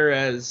career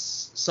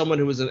as someone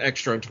who was an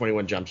extra on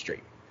 21 Jump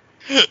Street.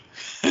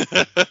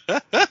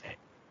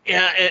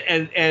 Yeah,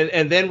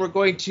 and then we're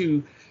going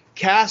to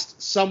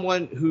cast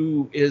someone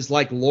who is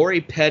like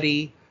Lori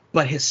Petty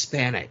but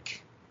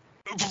Hispanic.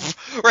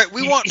 Right.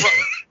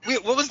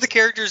 What was the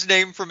character's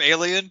name from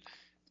Alien?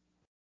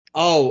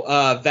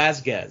 Oh,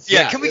 Vasquez.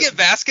 Yeah. Can we get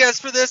Vasquez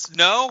for this?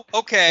 No.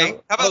 Okay.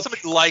 No? How about Okay.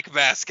 somebody like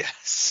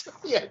Vasquez?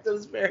 Yeah, it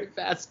was very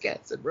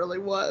Vasquez. It really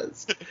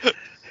was.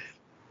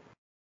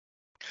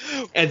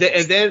 and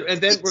then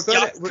we're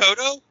gonna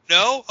Kodo?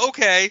 No.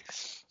 Okay.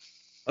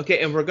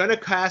 okay, and we're gonna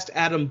cast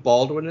Adam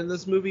Baldwin in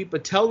this movie,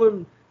 but tell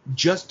him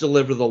just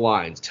deliver the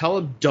lines. Tell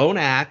him don't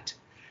act.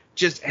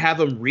 Just have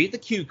him read the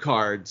cue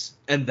cards,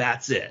 and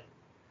that's it.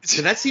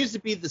 So that seems to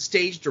be the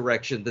stage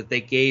direction that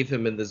they gave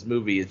him in this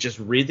movie, is just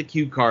read the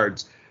cue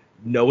cards,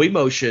 no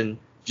emotion,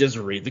 just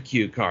read the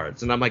cue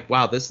cards. And I'm like,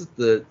 wow, this is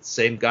the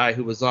same guy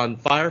who was on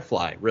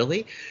Firefly,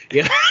 really?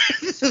 Yeah.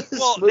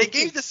 Well, they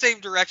gave the same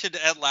direction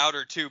to Ed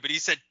Lauder too, but he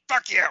said,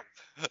 "Fuck you,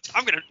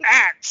 I'm gonna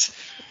act."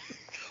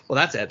 Well,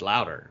 that's Ed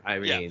Lauder. I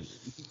mean,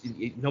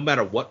 no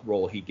matter what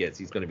role he gets,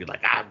 he's going to be like,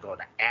 I'm going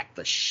to act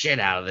the shit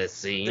out of this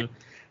scene.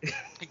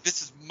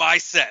 This is my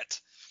set.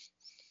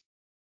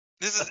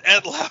 This is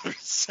Ed Lauder's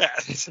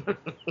set.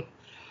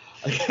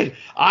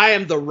 I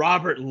am the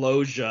Robert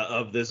Loggia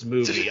of this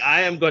movie.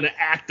 I am going to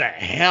act the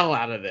hell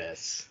out of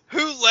this.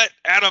 Who let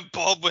Adam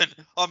Baldwin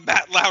on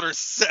Matt Lauder's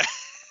set?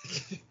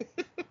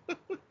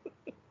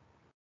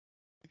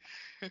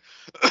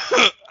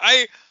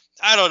 I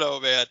don't know,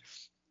 man.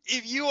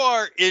 If you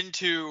are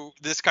into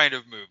this kind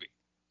of movie,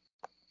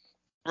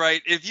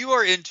 right? If you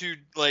are into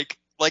like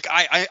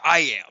I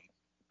am,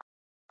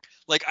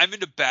 like I'm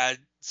into bad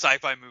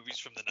sci-fi movies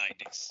from the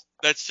 90s.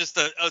 That's just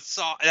that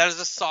is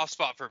a soft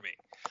spot for me.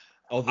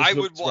 Oh, this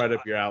looks right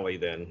up your alley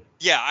then.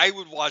 Yeah, I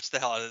would watch the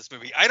hell out of this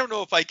movie. I don't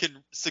know if I can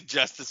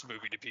suggest this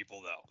movie to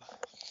people though.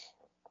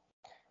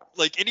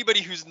 Like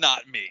anybody who's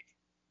not me.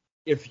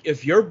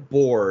 If you're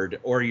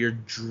bored or you're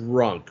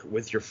drunk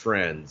with your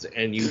friends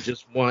and you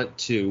just want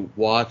to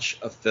watch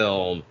a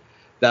film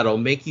that'll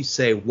make you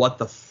say what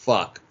the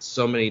fuck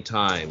so many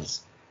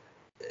times,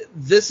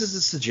 this is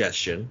a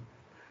suggestion.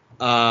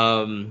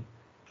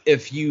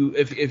 If you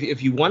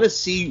want to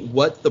see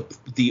what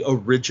the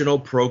original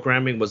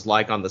programming was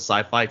like on the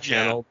Sci-Fi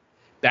Channel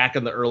back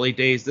in the early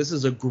days, this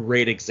is a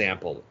great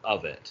example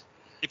of it.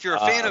 If you're a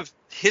fan of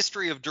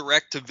history of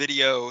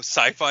direct-to-video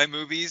sci-fi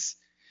movies,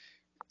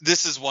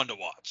 this is one to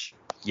watch.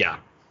 Yeah.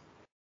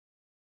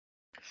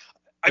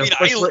 I mean,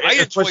 I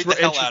enjoyed the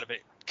hell out of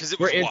it because it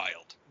was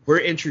wild. We're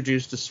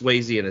introduced to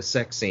Swayze in a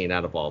sex scene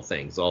out of all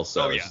things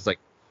also. Oh, yeah. It's just like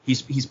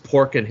he's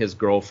porking his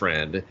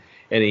girlfriend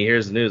and he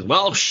hears the news.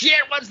 Well,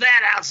 shit, what's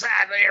that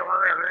outside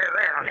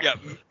there? Yeah,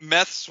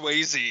 Meth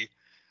Swayze.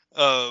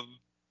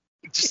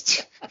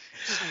 Just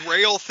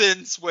rail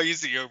thin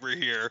Swayze over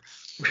here.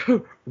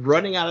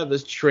 Running out of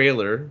his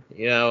trailer,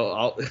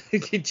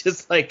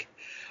 just like,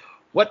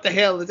 what the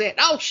hell is that?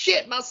 Oh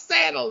shit, my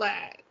saddle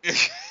died.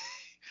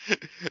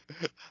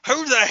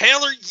 Who the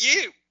hell are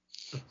you?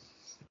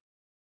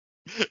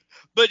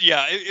 But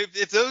yeah,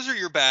 if those are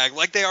your bag,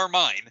 like they are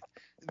mine,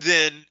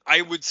 then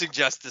I would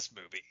suggest this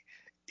movie.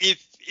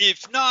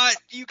 If not,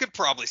 you could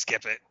probably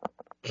skip it.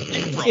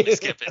 You can probably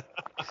skip it.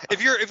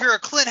 If you're a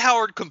Clint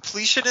Howard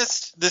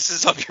completionist, this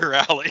is up your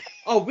alley.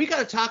 Oh, we got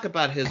to talk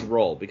about his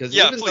role because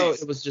even though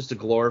it was just a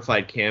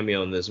glorified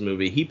cameo in this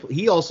movie,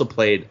 he also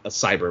played a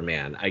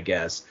Cyberman, I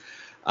guess,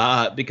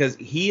 because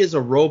he is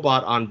a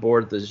robot on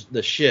board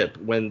the ship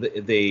when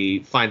they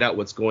find out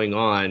what's going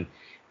on,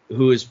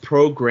 who is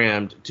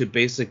programmed to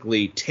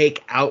basically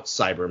take out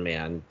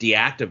Cyberman,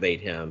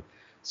 deactivate him,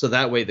 so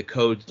that way the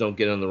codes don't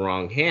get in the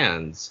wrong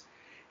hands.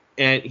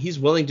 And he's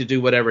willing to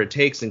do whatever it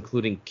takes,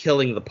 including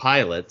killing the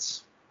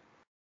pilots.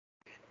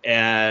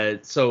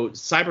 And so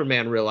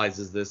Cyberman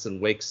realizes this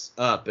and wakes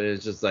up and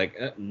is just like,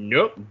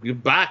 nope,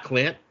 goodbye,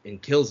 Clint,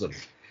 and kills him.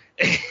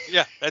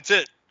 Yeah, that's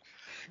it.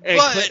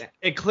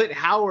 And Clint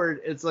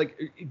Howard, it's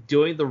like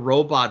doing the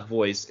robot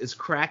voice is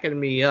cracking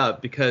me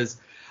up because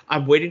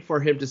I'm waiting for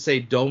him to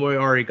say "Domo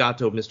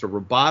arigato, Mr.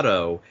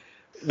 Roboto"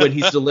 when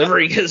he's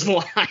delivering his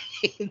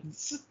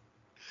lines.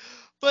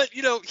 But,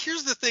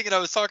 here's the thing, and I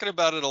was talking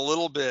about it a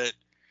little bit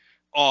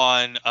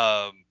on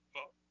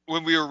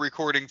when we were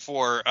recording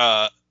for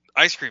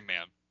Ice Cream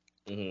Man.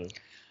 Mm-hmm.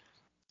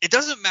 It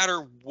doesn't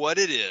matter what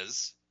it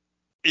is.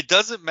 It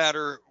doesn't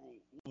matter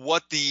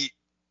what the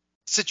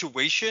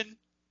situation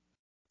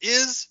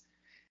is.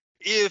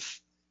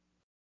 If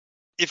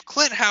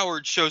Clint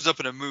Howard shows up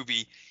in a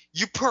movie,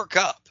 you perk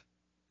up.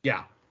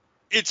 Yeah.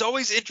 It's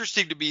always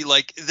interesting to me,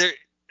 like,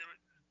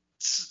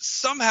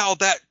 somehow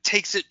that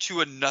takes it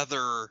to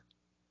another,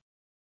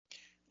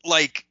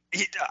 like,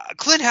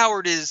 Clint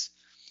Howard is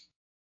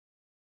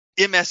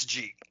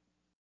MSG.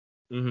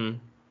 Mm-hmm.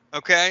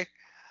 Okay?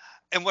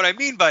 And what I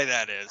mean by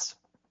that is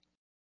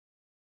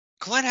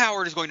Clint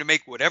Howard is going to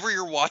make whatever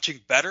you're watching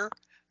better.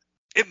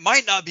 It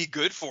might not be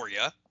good for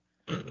you,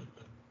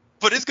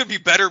 but it's going to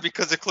be better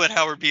because of Clint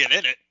Howard being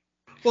in it.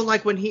 Well,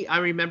 like I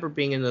remember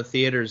being in the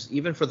theaters,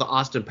 even for the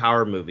Austin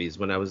Power movies,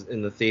 when I was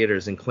in the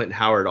theaters and Clint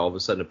Howard all of a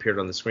sudden appeared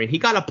on the screen, he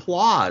got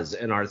applause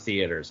in our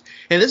theaters.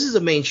 And this is a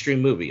mainstream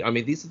movie. I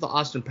mean, these are the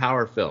Austin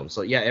Power films.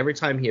 So, yeah, every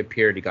time he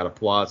appeared, he got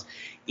applause.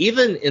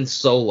 Even in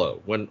Solo,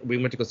 when we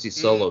went to go see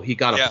Solo, he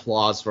got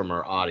applause from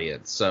our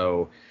audience.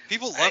 So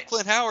people love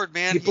Clint Howard,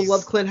 man. People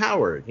love Clint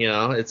Howard. You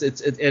know, it's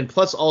and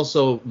plus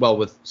also, well,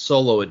 with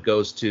Solo, it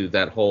goes to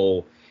that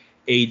whole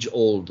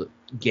age-old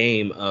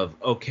game of,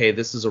 okay,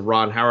 this is a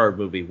Ron Howard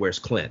movie, where's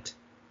Clint?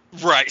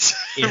 Right.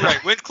 Yeah. Right.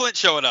 When's Clint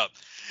showing up?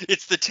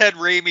 It's the Ted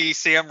Raimi,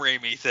 Sam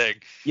Raimi thing.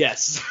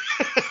 Yes.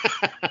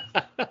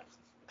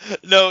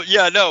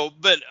 No,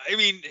 but I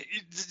mean,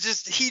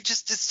 he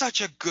just did such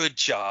a good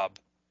job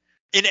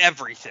in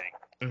everything.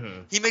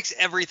 Mm-hmm. He makes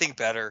everything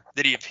better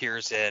that he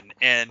appears in,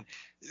 and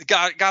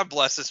God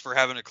bless us for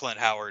having a Clint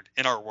Howard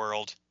in our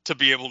world to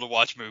be able to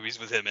watch movies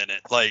with him in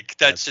it. Like,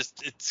 that's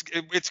just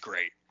it's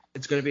great.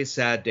 It's going to be a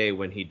sad day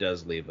when he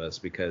does leave us,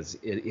 because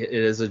it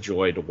is a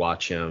joy to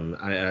watch him.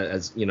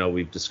 As you know,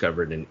 we've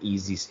discovered in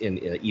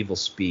Evil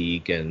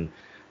Speak and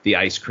The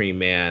Ice Cream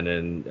Man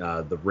and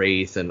The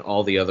Wraith and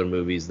all the other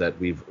movies that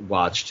we've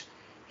watched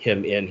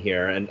him in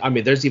here. And I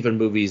mean, there's even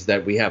movies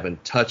that we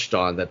haven't touched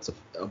on that's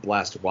a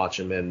blast to watch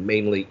him in.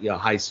 Mainly, you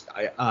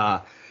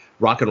know,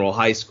 Rock and Roll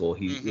High School.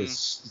 He is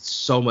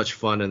so much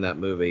fun in that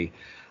movie,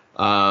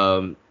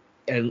 and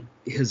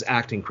his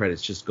acting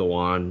credits just go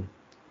on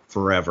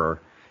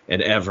forever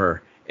and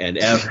ever and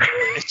ever.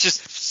 It's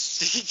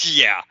just,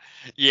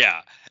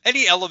 yeah. And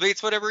he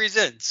elevates whatever he's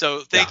in. So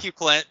thank you,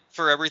 Clint,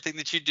 for everything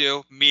that you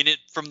do. Mean it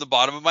from the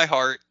bottom of my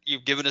heart.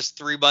 You've given us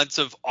 3 months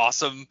of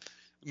awesome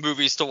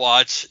movies to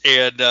watch,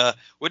 and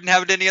wouldn't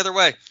have it any other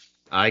way.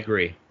 I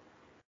agree.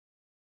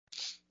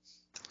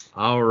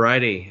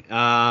 Alrighty.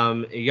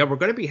 Yeah, we're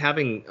going to be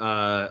having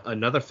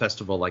another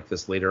festival like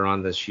this later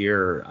on this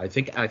year. I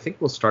think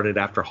we'll start it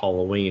after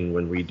Halloween,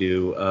 when we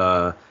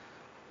do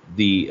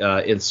the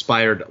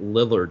Inspired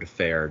Lillard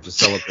Fair to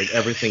celebrate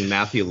everything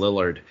Matthew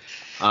Lillard.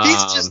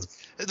 He's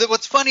just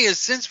what's funny is,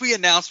 since we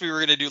announced we were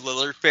going to do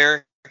Lillard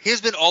Fair,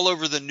 he's been all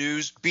over the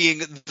news being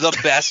the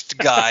best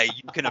guy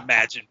you can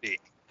imagine being.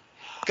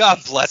 God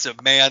bless him,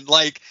 man.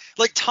 Like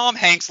Tom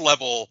Hanks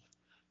level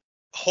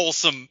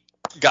wholesome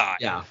guy.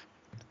 Yeah.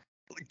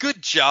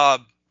 Good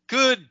job,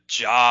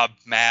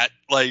 Matt.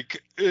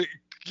 Like,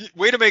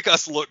 way to make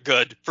us look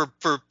good for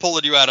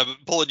pulling you out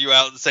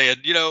and saying,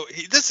 you know,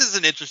 this is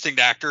an interesting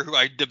actor who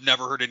I have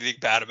never heard anything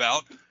bad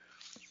about.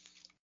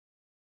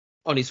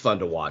 Oh, and he's fun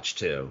to watch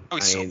too. Oh,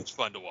 he's so much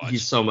fun to watch.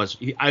 He's so much.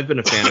 I've been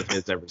a fan of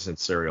his ever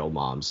since Serial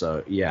Mom.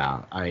 So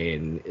yeah, I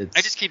mean,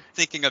 I just keep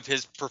thinking of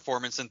his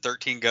performance in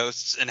 13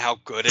 Ghosts and how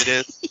good it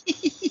is.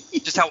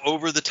 Just how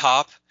over the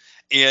top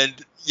and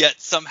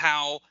yet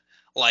somehow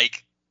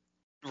like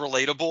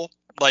relatable.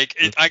 Like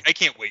I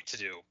can't wait to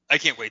do.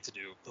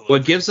 Well,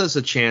 it gives us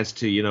a chance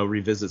to, you know,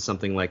 revisit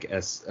something like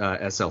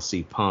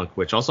SLC Punk,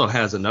 which also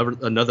has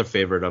another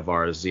favorite of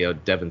ours, you know,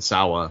 Devon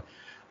Sawa.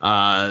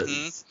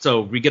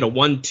 So we get a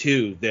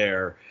 1-2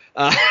 there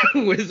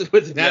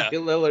with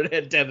Matthew Lillard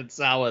and Devon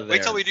Sawa there.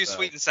 Wait till we do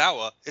Sweet and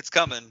Sour. It's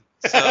coming.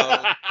 So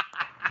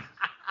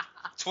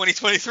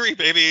 2023,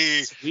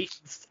 baby. Sweet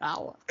and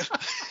Sour.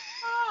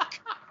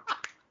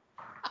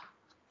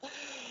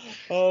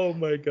 Oh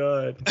my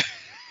God.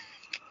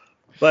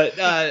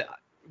 But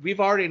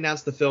we've already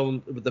announced the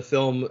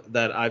film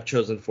that I've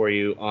chosen for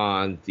you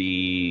on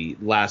the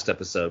last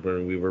episode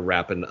when we were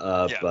wrapping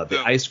up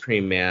The Ice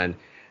Cream Man.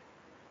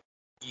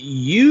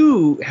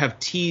 You have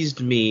teased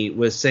me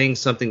with saying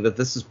something that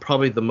this is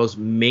probably the most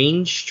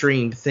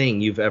mainstream thing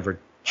you've ever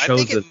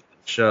chosen to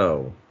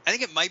show. I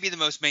think it might be the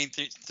most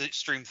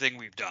mainstream thing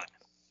we've done.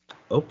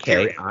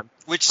 Okay.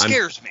 Which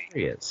scares me.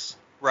 Curious.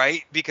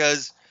 Right?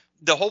 Because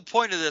the whole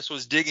point of this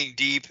was digging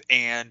deep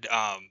and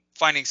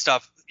finding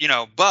stuff, you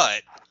know,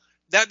 but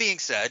that being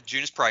said,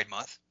 June is Pride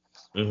Month.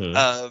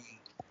 Mm-hmm.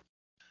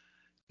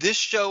 This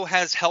show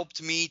has helped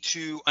me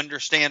to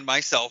understand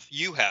myself.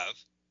 You have.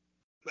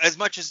 As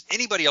much as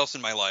anybody else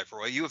in my life,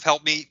 Roy, you have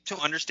helped me to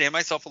understand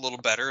myself a little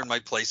better and my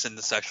place in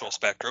the sexual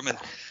spectrum,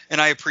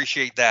 and I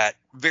appreciate that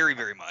very,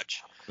 very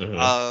much.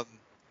 Mm-hmm.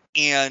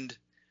 And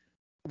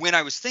when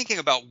I was thinking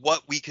about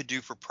what we could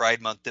do for Pride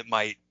Month that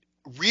might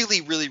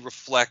really, really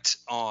reflect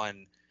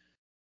on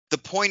the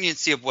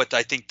poignancy of what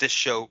I think this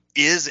show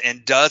is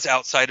and does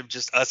outside of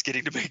just us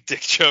getting to make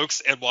dick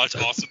jokes and watch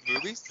awesome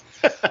movies,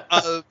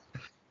 I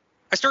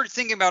started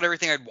thinking about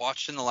everything I'd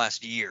watched in the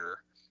last year.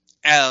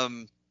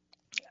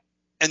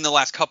 In the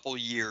last couple of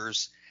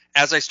years,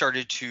 as I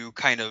started to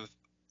kind of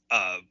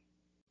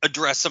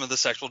address some of the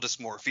sexual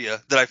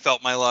dysmorphia that I felt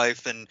in my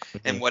life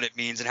and what it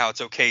means and how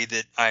it's okay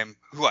that I'm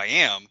who I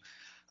am.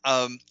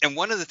 And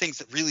one of the things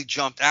that really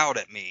jumped out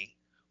at me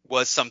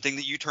was something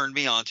that you turned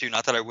me on to.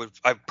 Not that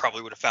I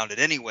probably would have found it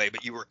anyway,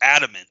 but you were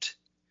adamant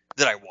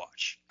that I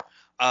watch.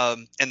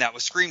 And that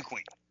was Scream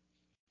Queen.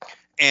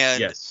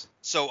 And Yes.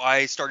 so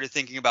I started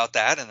thinking about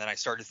that, and then I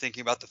started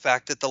thinking about the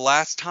fact that the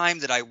last time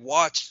that I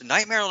watched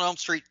Nightmare on Elm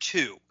Street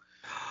 2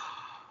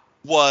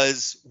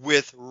 was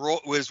with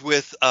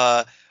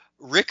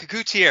Rick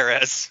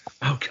Gutierrez.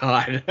 Oh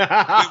God.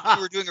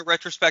 We were doing a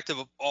retrospective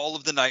of all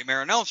of the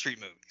Nightmare on Elm Street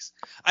movies,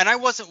 and I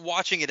wasn't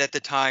watching it at the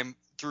time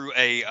through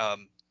a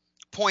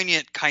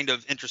poignant kind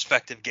of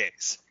introspective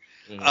gaze.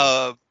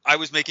 Mm. I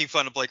was making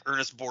fun of like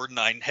Ernest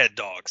Borgnine head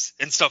dogs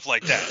and stuff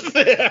like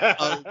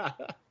that.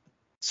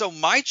 So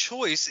my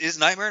choice is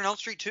Nightmare on Elm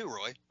Street 2,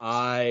 Roy.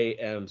 I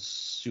am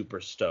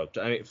super stoked.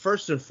 I mean,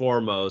 first and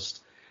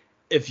foremost,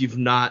 if you've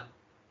not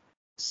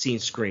seen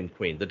Scream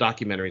Queen, the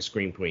documentary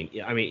Scream Queen,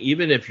 I mean,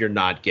 even if you're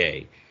not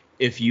gay,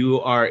 if you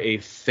are a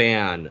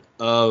fan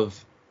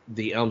of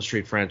the Elm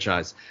Street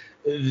franchise,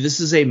 this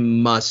is a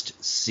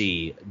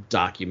must-see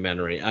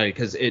documentary,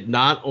 because it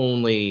not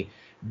only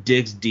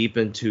digs deep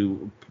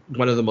into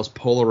one of the most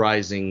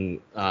polarizing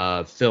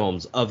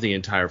films of the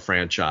entire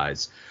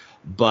franchise,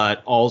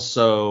 but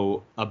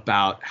also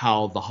about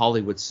how the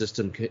Hollywood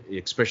system,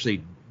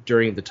 especially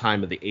during the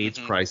time of the AIDS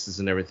crisis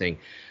and everything,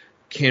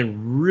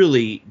 can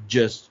really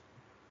just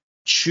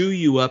chew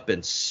you up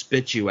and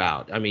spit you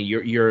out. I mean,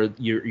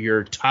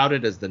 you're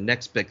touted as the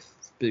next big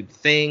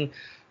thing,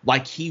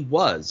 like he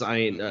was. I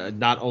mean,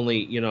 not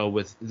only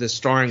with the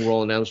starring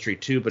role in Elm Street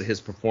 2, but his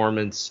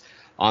performance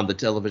on the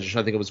television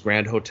show. I think it was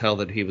Grand Hotel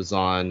that he was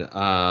on.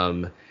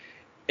 And,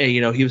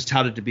 he was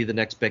touted to be the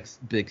next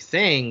big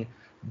thing.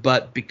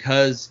 But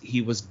because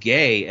he was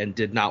gay and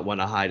did not want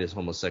to hide his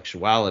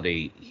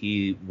homosexuality,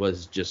 he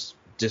was just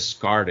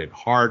discarded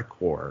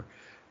hardcore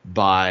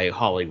by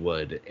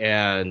Hollywood.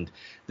 And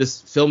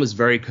this film is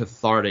very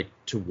cathartic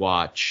to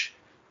watch,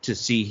 to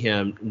see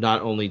him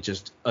not only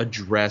just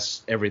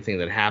address everything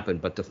that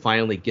happened, but to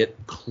finally get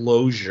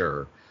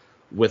closure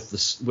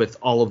with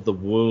all of the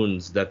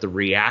wounds that the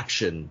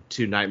reaction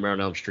to Nightmare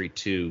on Elm Street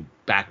 2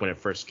 back when it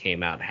first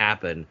came out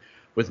happened,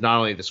 with not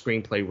only the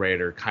screenplay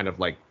writer kind of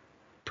like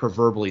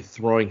proverbially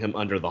throwing him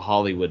under the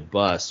Hollywood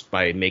bus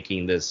by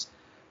making this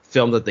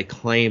film that they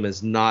claim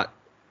has not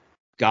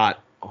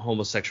got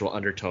homosexual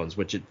undertones,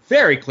 which it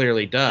very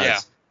clearly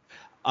does.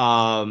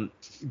 Yeah.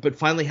 But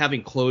finally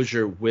having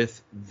closure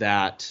with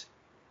that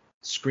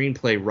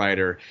screenplay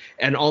writer,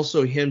 and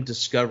also him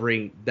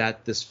discovering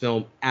that this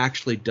film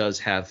actually does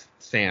have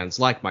fans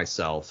like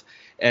myself,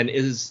 and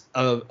is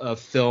a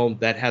film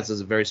that has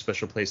a very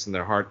special place in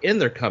their heart in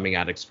their coming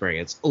out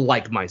experience,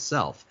 like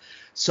myself.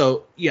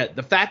 So, yeah,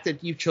 the fact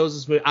that you chose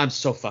this movie, I'm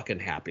so fucking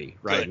happy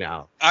right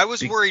now. I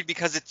was worried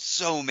because it's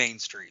so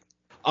mainstream.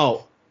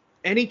 Oh,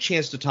 any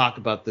chance to talk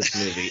about this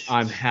movie,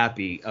 I'm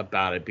happy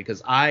about it,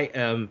 because I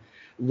am,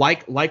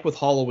 like with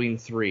Halloween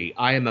 3,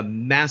 I am a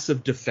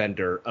massive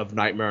defender of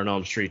Nightmare on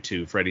Elm Street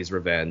 2, Freddy's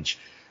Revenge.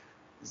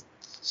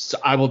 So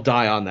I will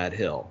die on that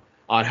hill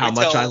on how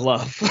much I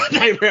love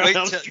Nightmare on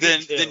Elm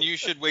Street 2. Then you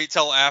should wait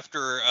till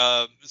after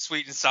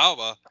Sweet and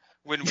Sour.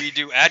 When we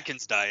do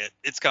Atkins Diet,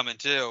 it's coming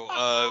too.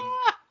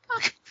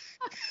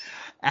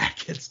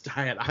 Atkins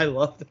Diet, I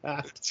love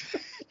that.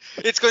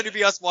 It's going to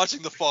be us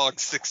watching The Fog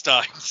 6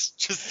 times,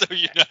 just so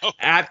you know.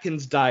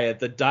 Atkins Diet,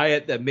 the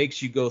diet that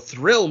makes you go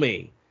thrill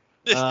me.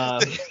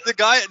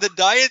 The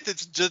diet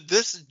that's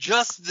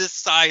just this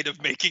side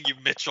of making you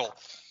Mitchell.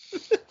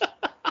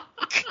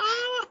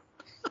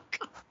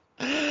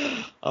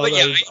 But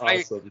yeah,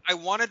 awesome. I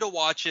wanted to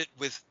watch it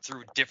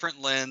through a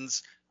different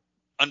lens,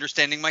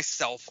 understanding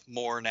myself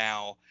more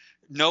now,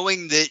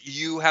 knowing that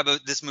you have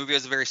this movie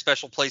has a very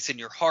special place in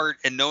your heart,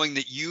 and knowing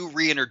that you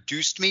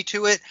reintroduced me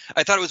to it.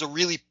 I thought it was a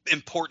really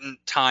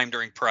important time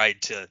during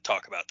Pride to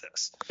talk about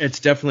this.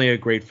 It's definitely a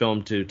great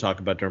film to talk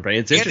about during Pride.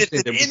 It's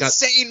interesting. It's an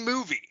insane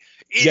movie.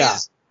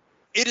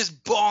 It is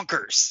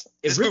bonkers.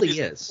 It really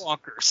is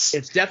bonkers.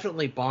 It's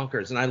definitely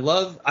bonkers, and I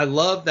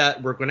love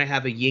that we're going to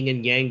have a yin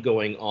and yang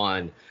going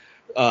on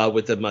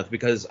with the month,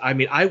 because I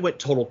mean, I went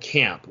total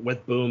camp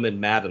with Boom and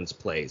Madam's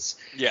Place.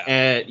 Yeah.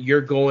 And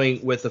you're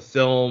going with a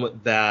film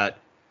that,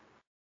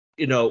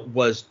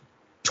 was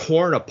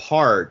torn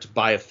apart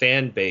by a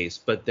fan base,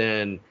 but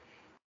then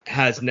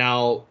has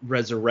now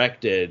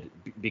resurrected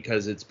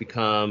because it's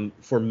become,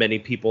 for many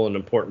people, an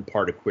important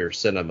part of queer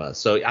cinema.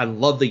 So I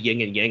love the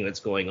yin and yang that's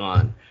going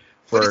on.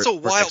 But it's a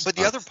wild. But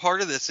the other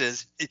part of this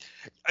is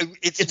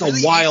it's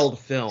really a wild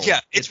film. Yeah,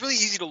 it's really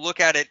easy to look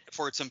at it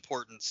for its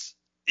importance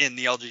in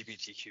the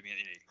LGBT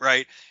community,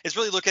 right? It's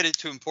really look at it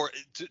to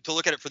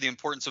look at it for the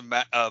importance of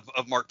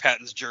Mark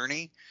Patton's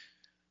journey,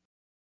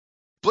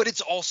 but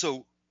it's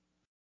also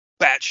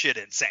batshit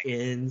insane.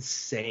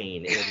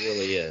 Insane, it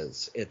really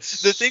is.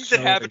 It's the things that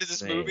happen in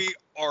this movie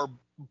are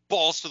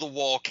balls to the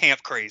wall,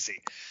 camp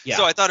crazy. Yeah.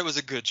 So I thought it was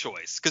a good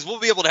choice, because we'll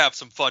be able to have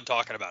some fun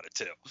talking about it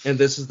too. And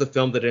this is the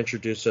film that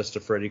introduced us to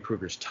Freddy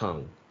Krueger's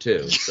tongue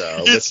too.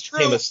 So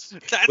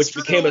which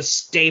became a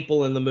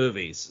staple in the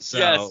movies. So.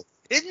 Yes.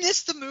 Isn't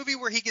this the movie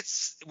where he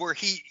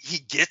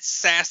gets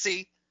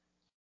sassy?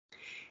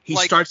 He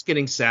starts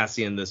getting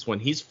sassy in this one.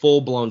 He's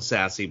full blown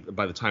sassy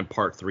by the time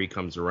part 3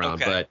 comes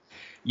around. Okay. But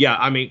yeah,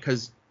 I mean,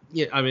 because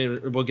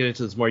we'll get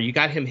into this more. You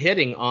got him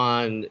hitting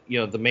on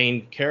the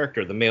main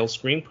character, the male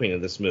scream queen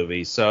of this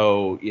movie.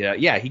 So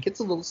yeah, he gets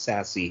a little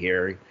sassy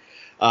here.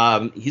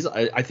 He's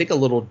I think a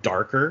little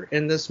darker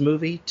in this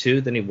movie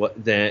too than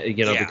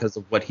because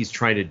of what he's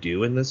trying to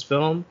do in this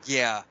film.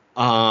 Yeah.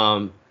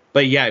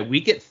 But yeah,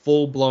 we get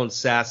full-blown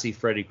sassy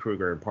Freddy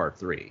Krueger in part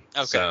 3.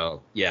 Okay.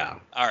 So, yeah.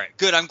 All right.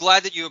 Good. I'm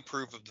glad that you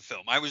approve of the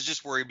film. I was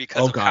just worried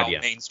because of how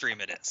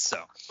mainstream it is.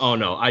 So. Oh,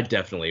 no. I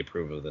definitely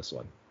approve of this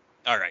one.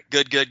 All right.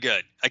 Good.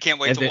 I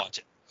can't wait to watch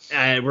it.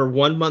 And we're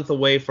 1 month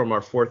away from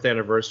our 4th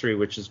anniversary,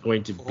 which is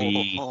going to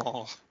be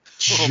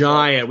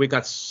giant. We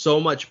got so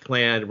much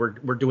planned.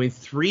 We're doing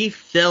 3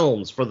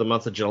 films for the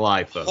month of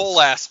July, folks.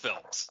 Whole-ass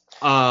films.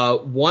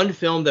 One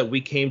film that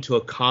we came to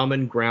a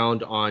common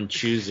ground on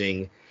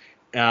choosing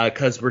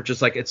because we're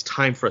just like, it's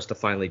time for us to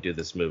finally do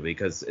this movie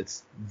because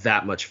it's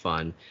that much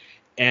fun.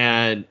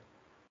 And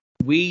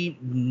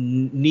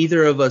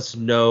neither of us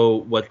know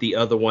what the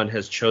other one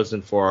has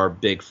chosen for our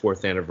big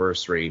 4th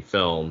anniversary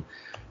film.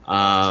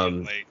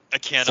 I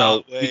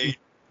cannot wait.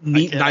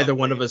 Neither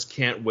one of us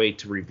can't wait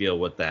to reveal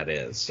what that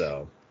is.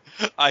 So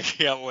I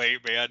can't wait,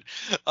 man.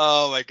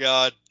 Oh my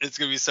God. It's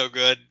going to be so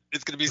good.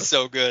 It's going to be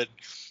so good.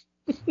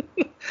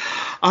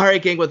 All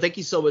right, gang. Well, thank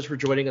you so much for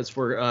joining us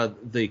for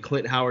the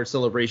Clint Howard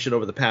celebration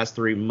over the past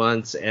 3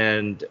 months.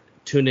 And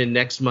tune in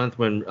next month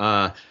when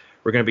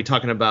we're going to be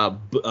talking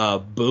about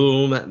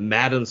Boom,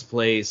 Madam's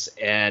Place,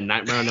 and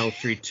Nightmare on Elm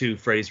Street 2,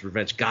 Freddy's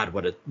Revenge. God,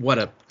 what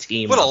a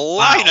team. What a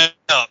lineup.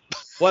 Wow.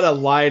 What a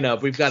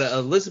lineup. We've got an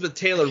Elizabeth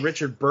Taylor,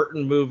 Richard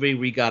Burton movie.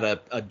 We got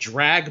a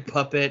drag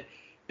puppet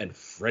and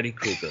Freddy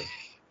Krueger.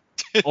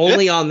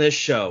 Only on this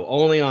show.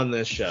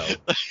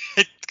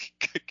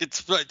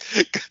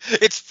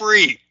 It's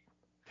free.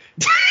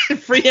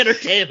 Free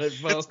entertainment,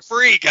 folks. It's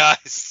free,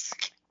 guys.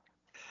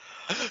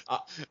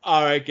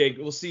 All right, gang.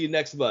 We'll see you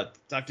next month.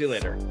 Talk to you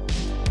later.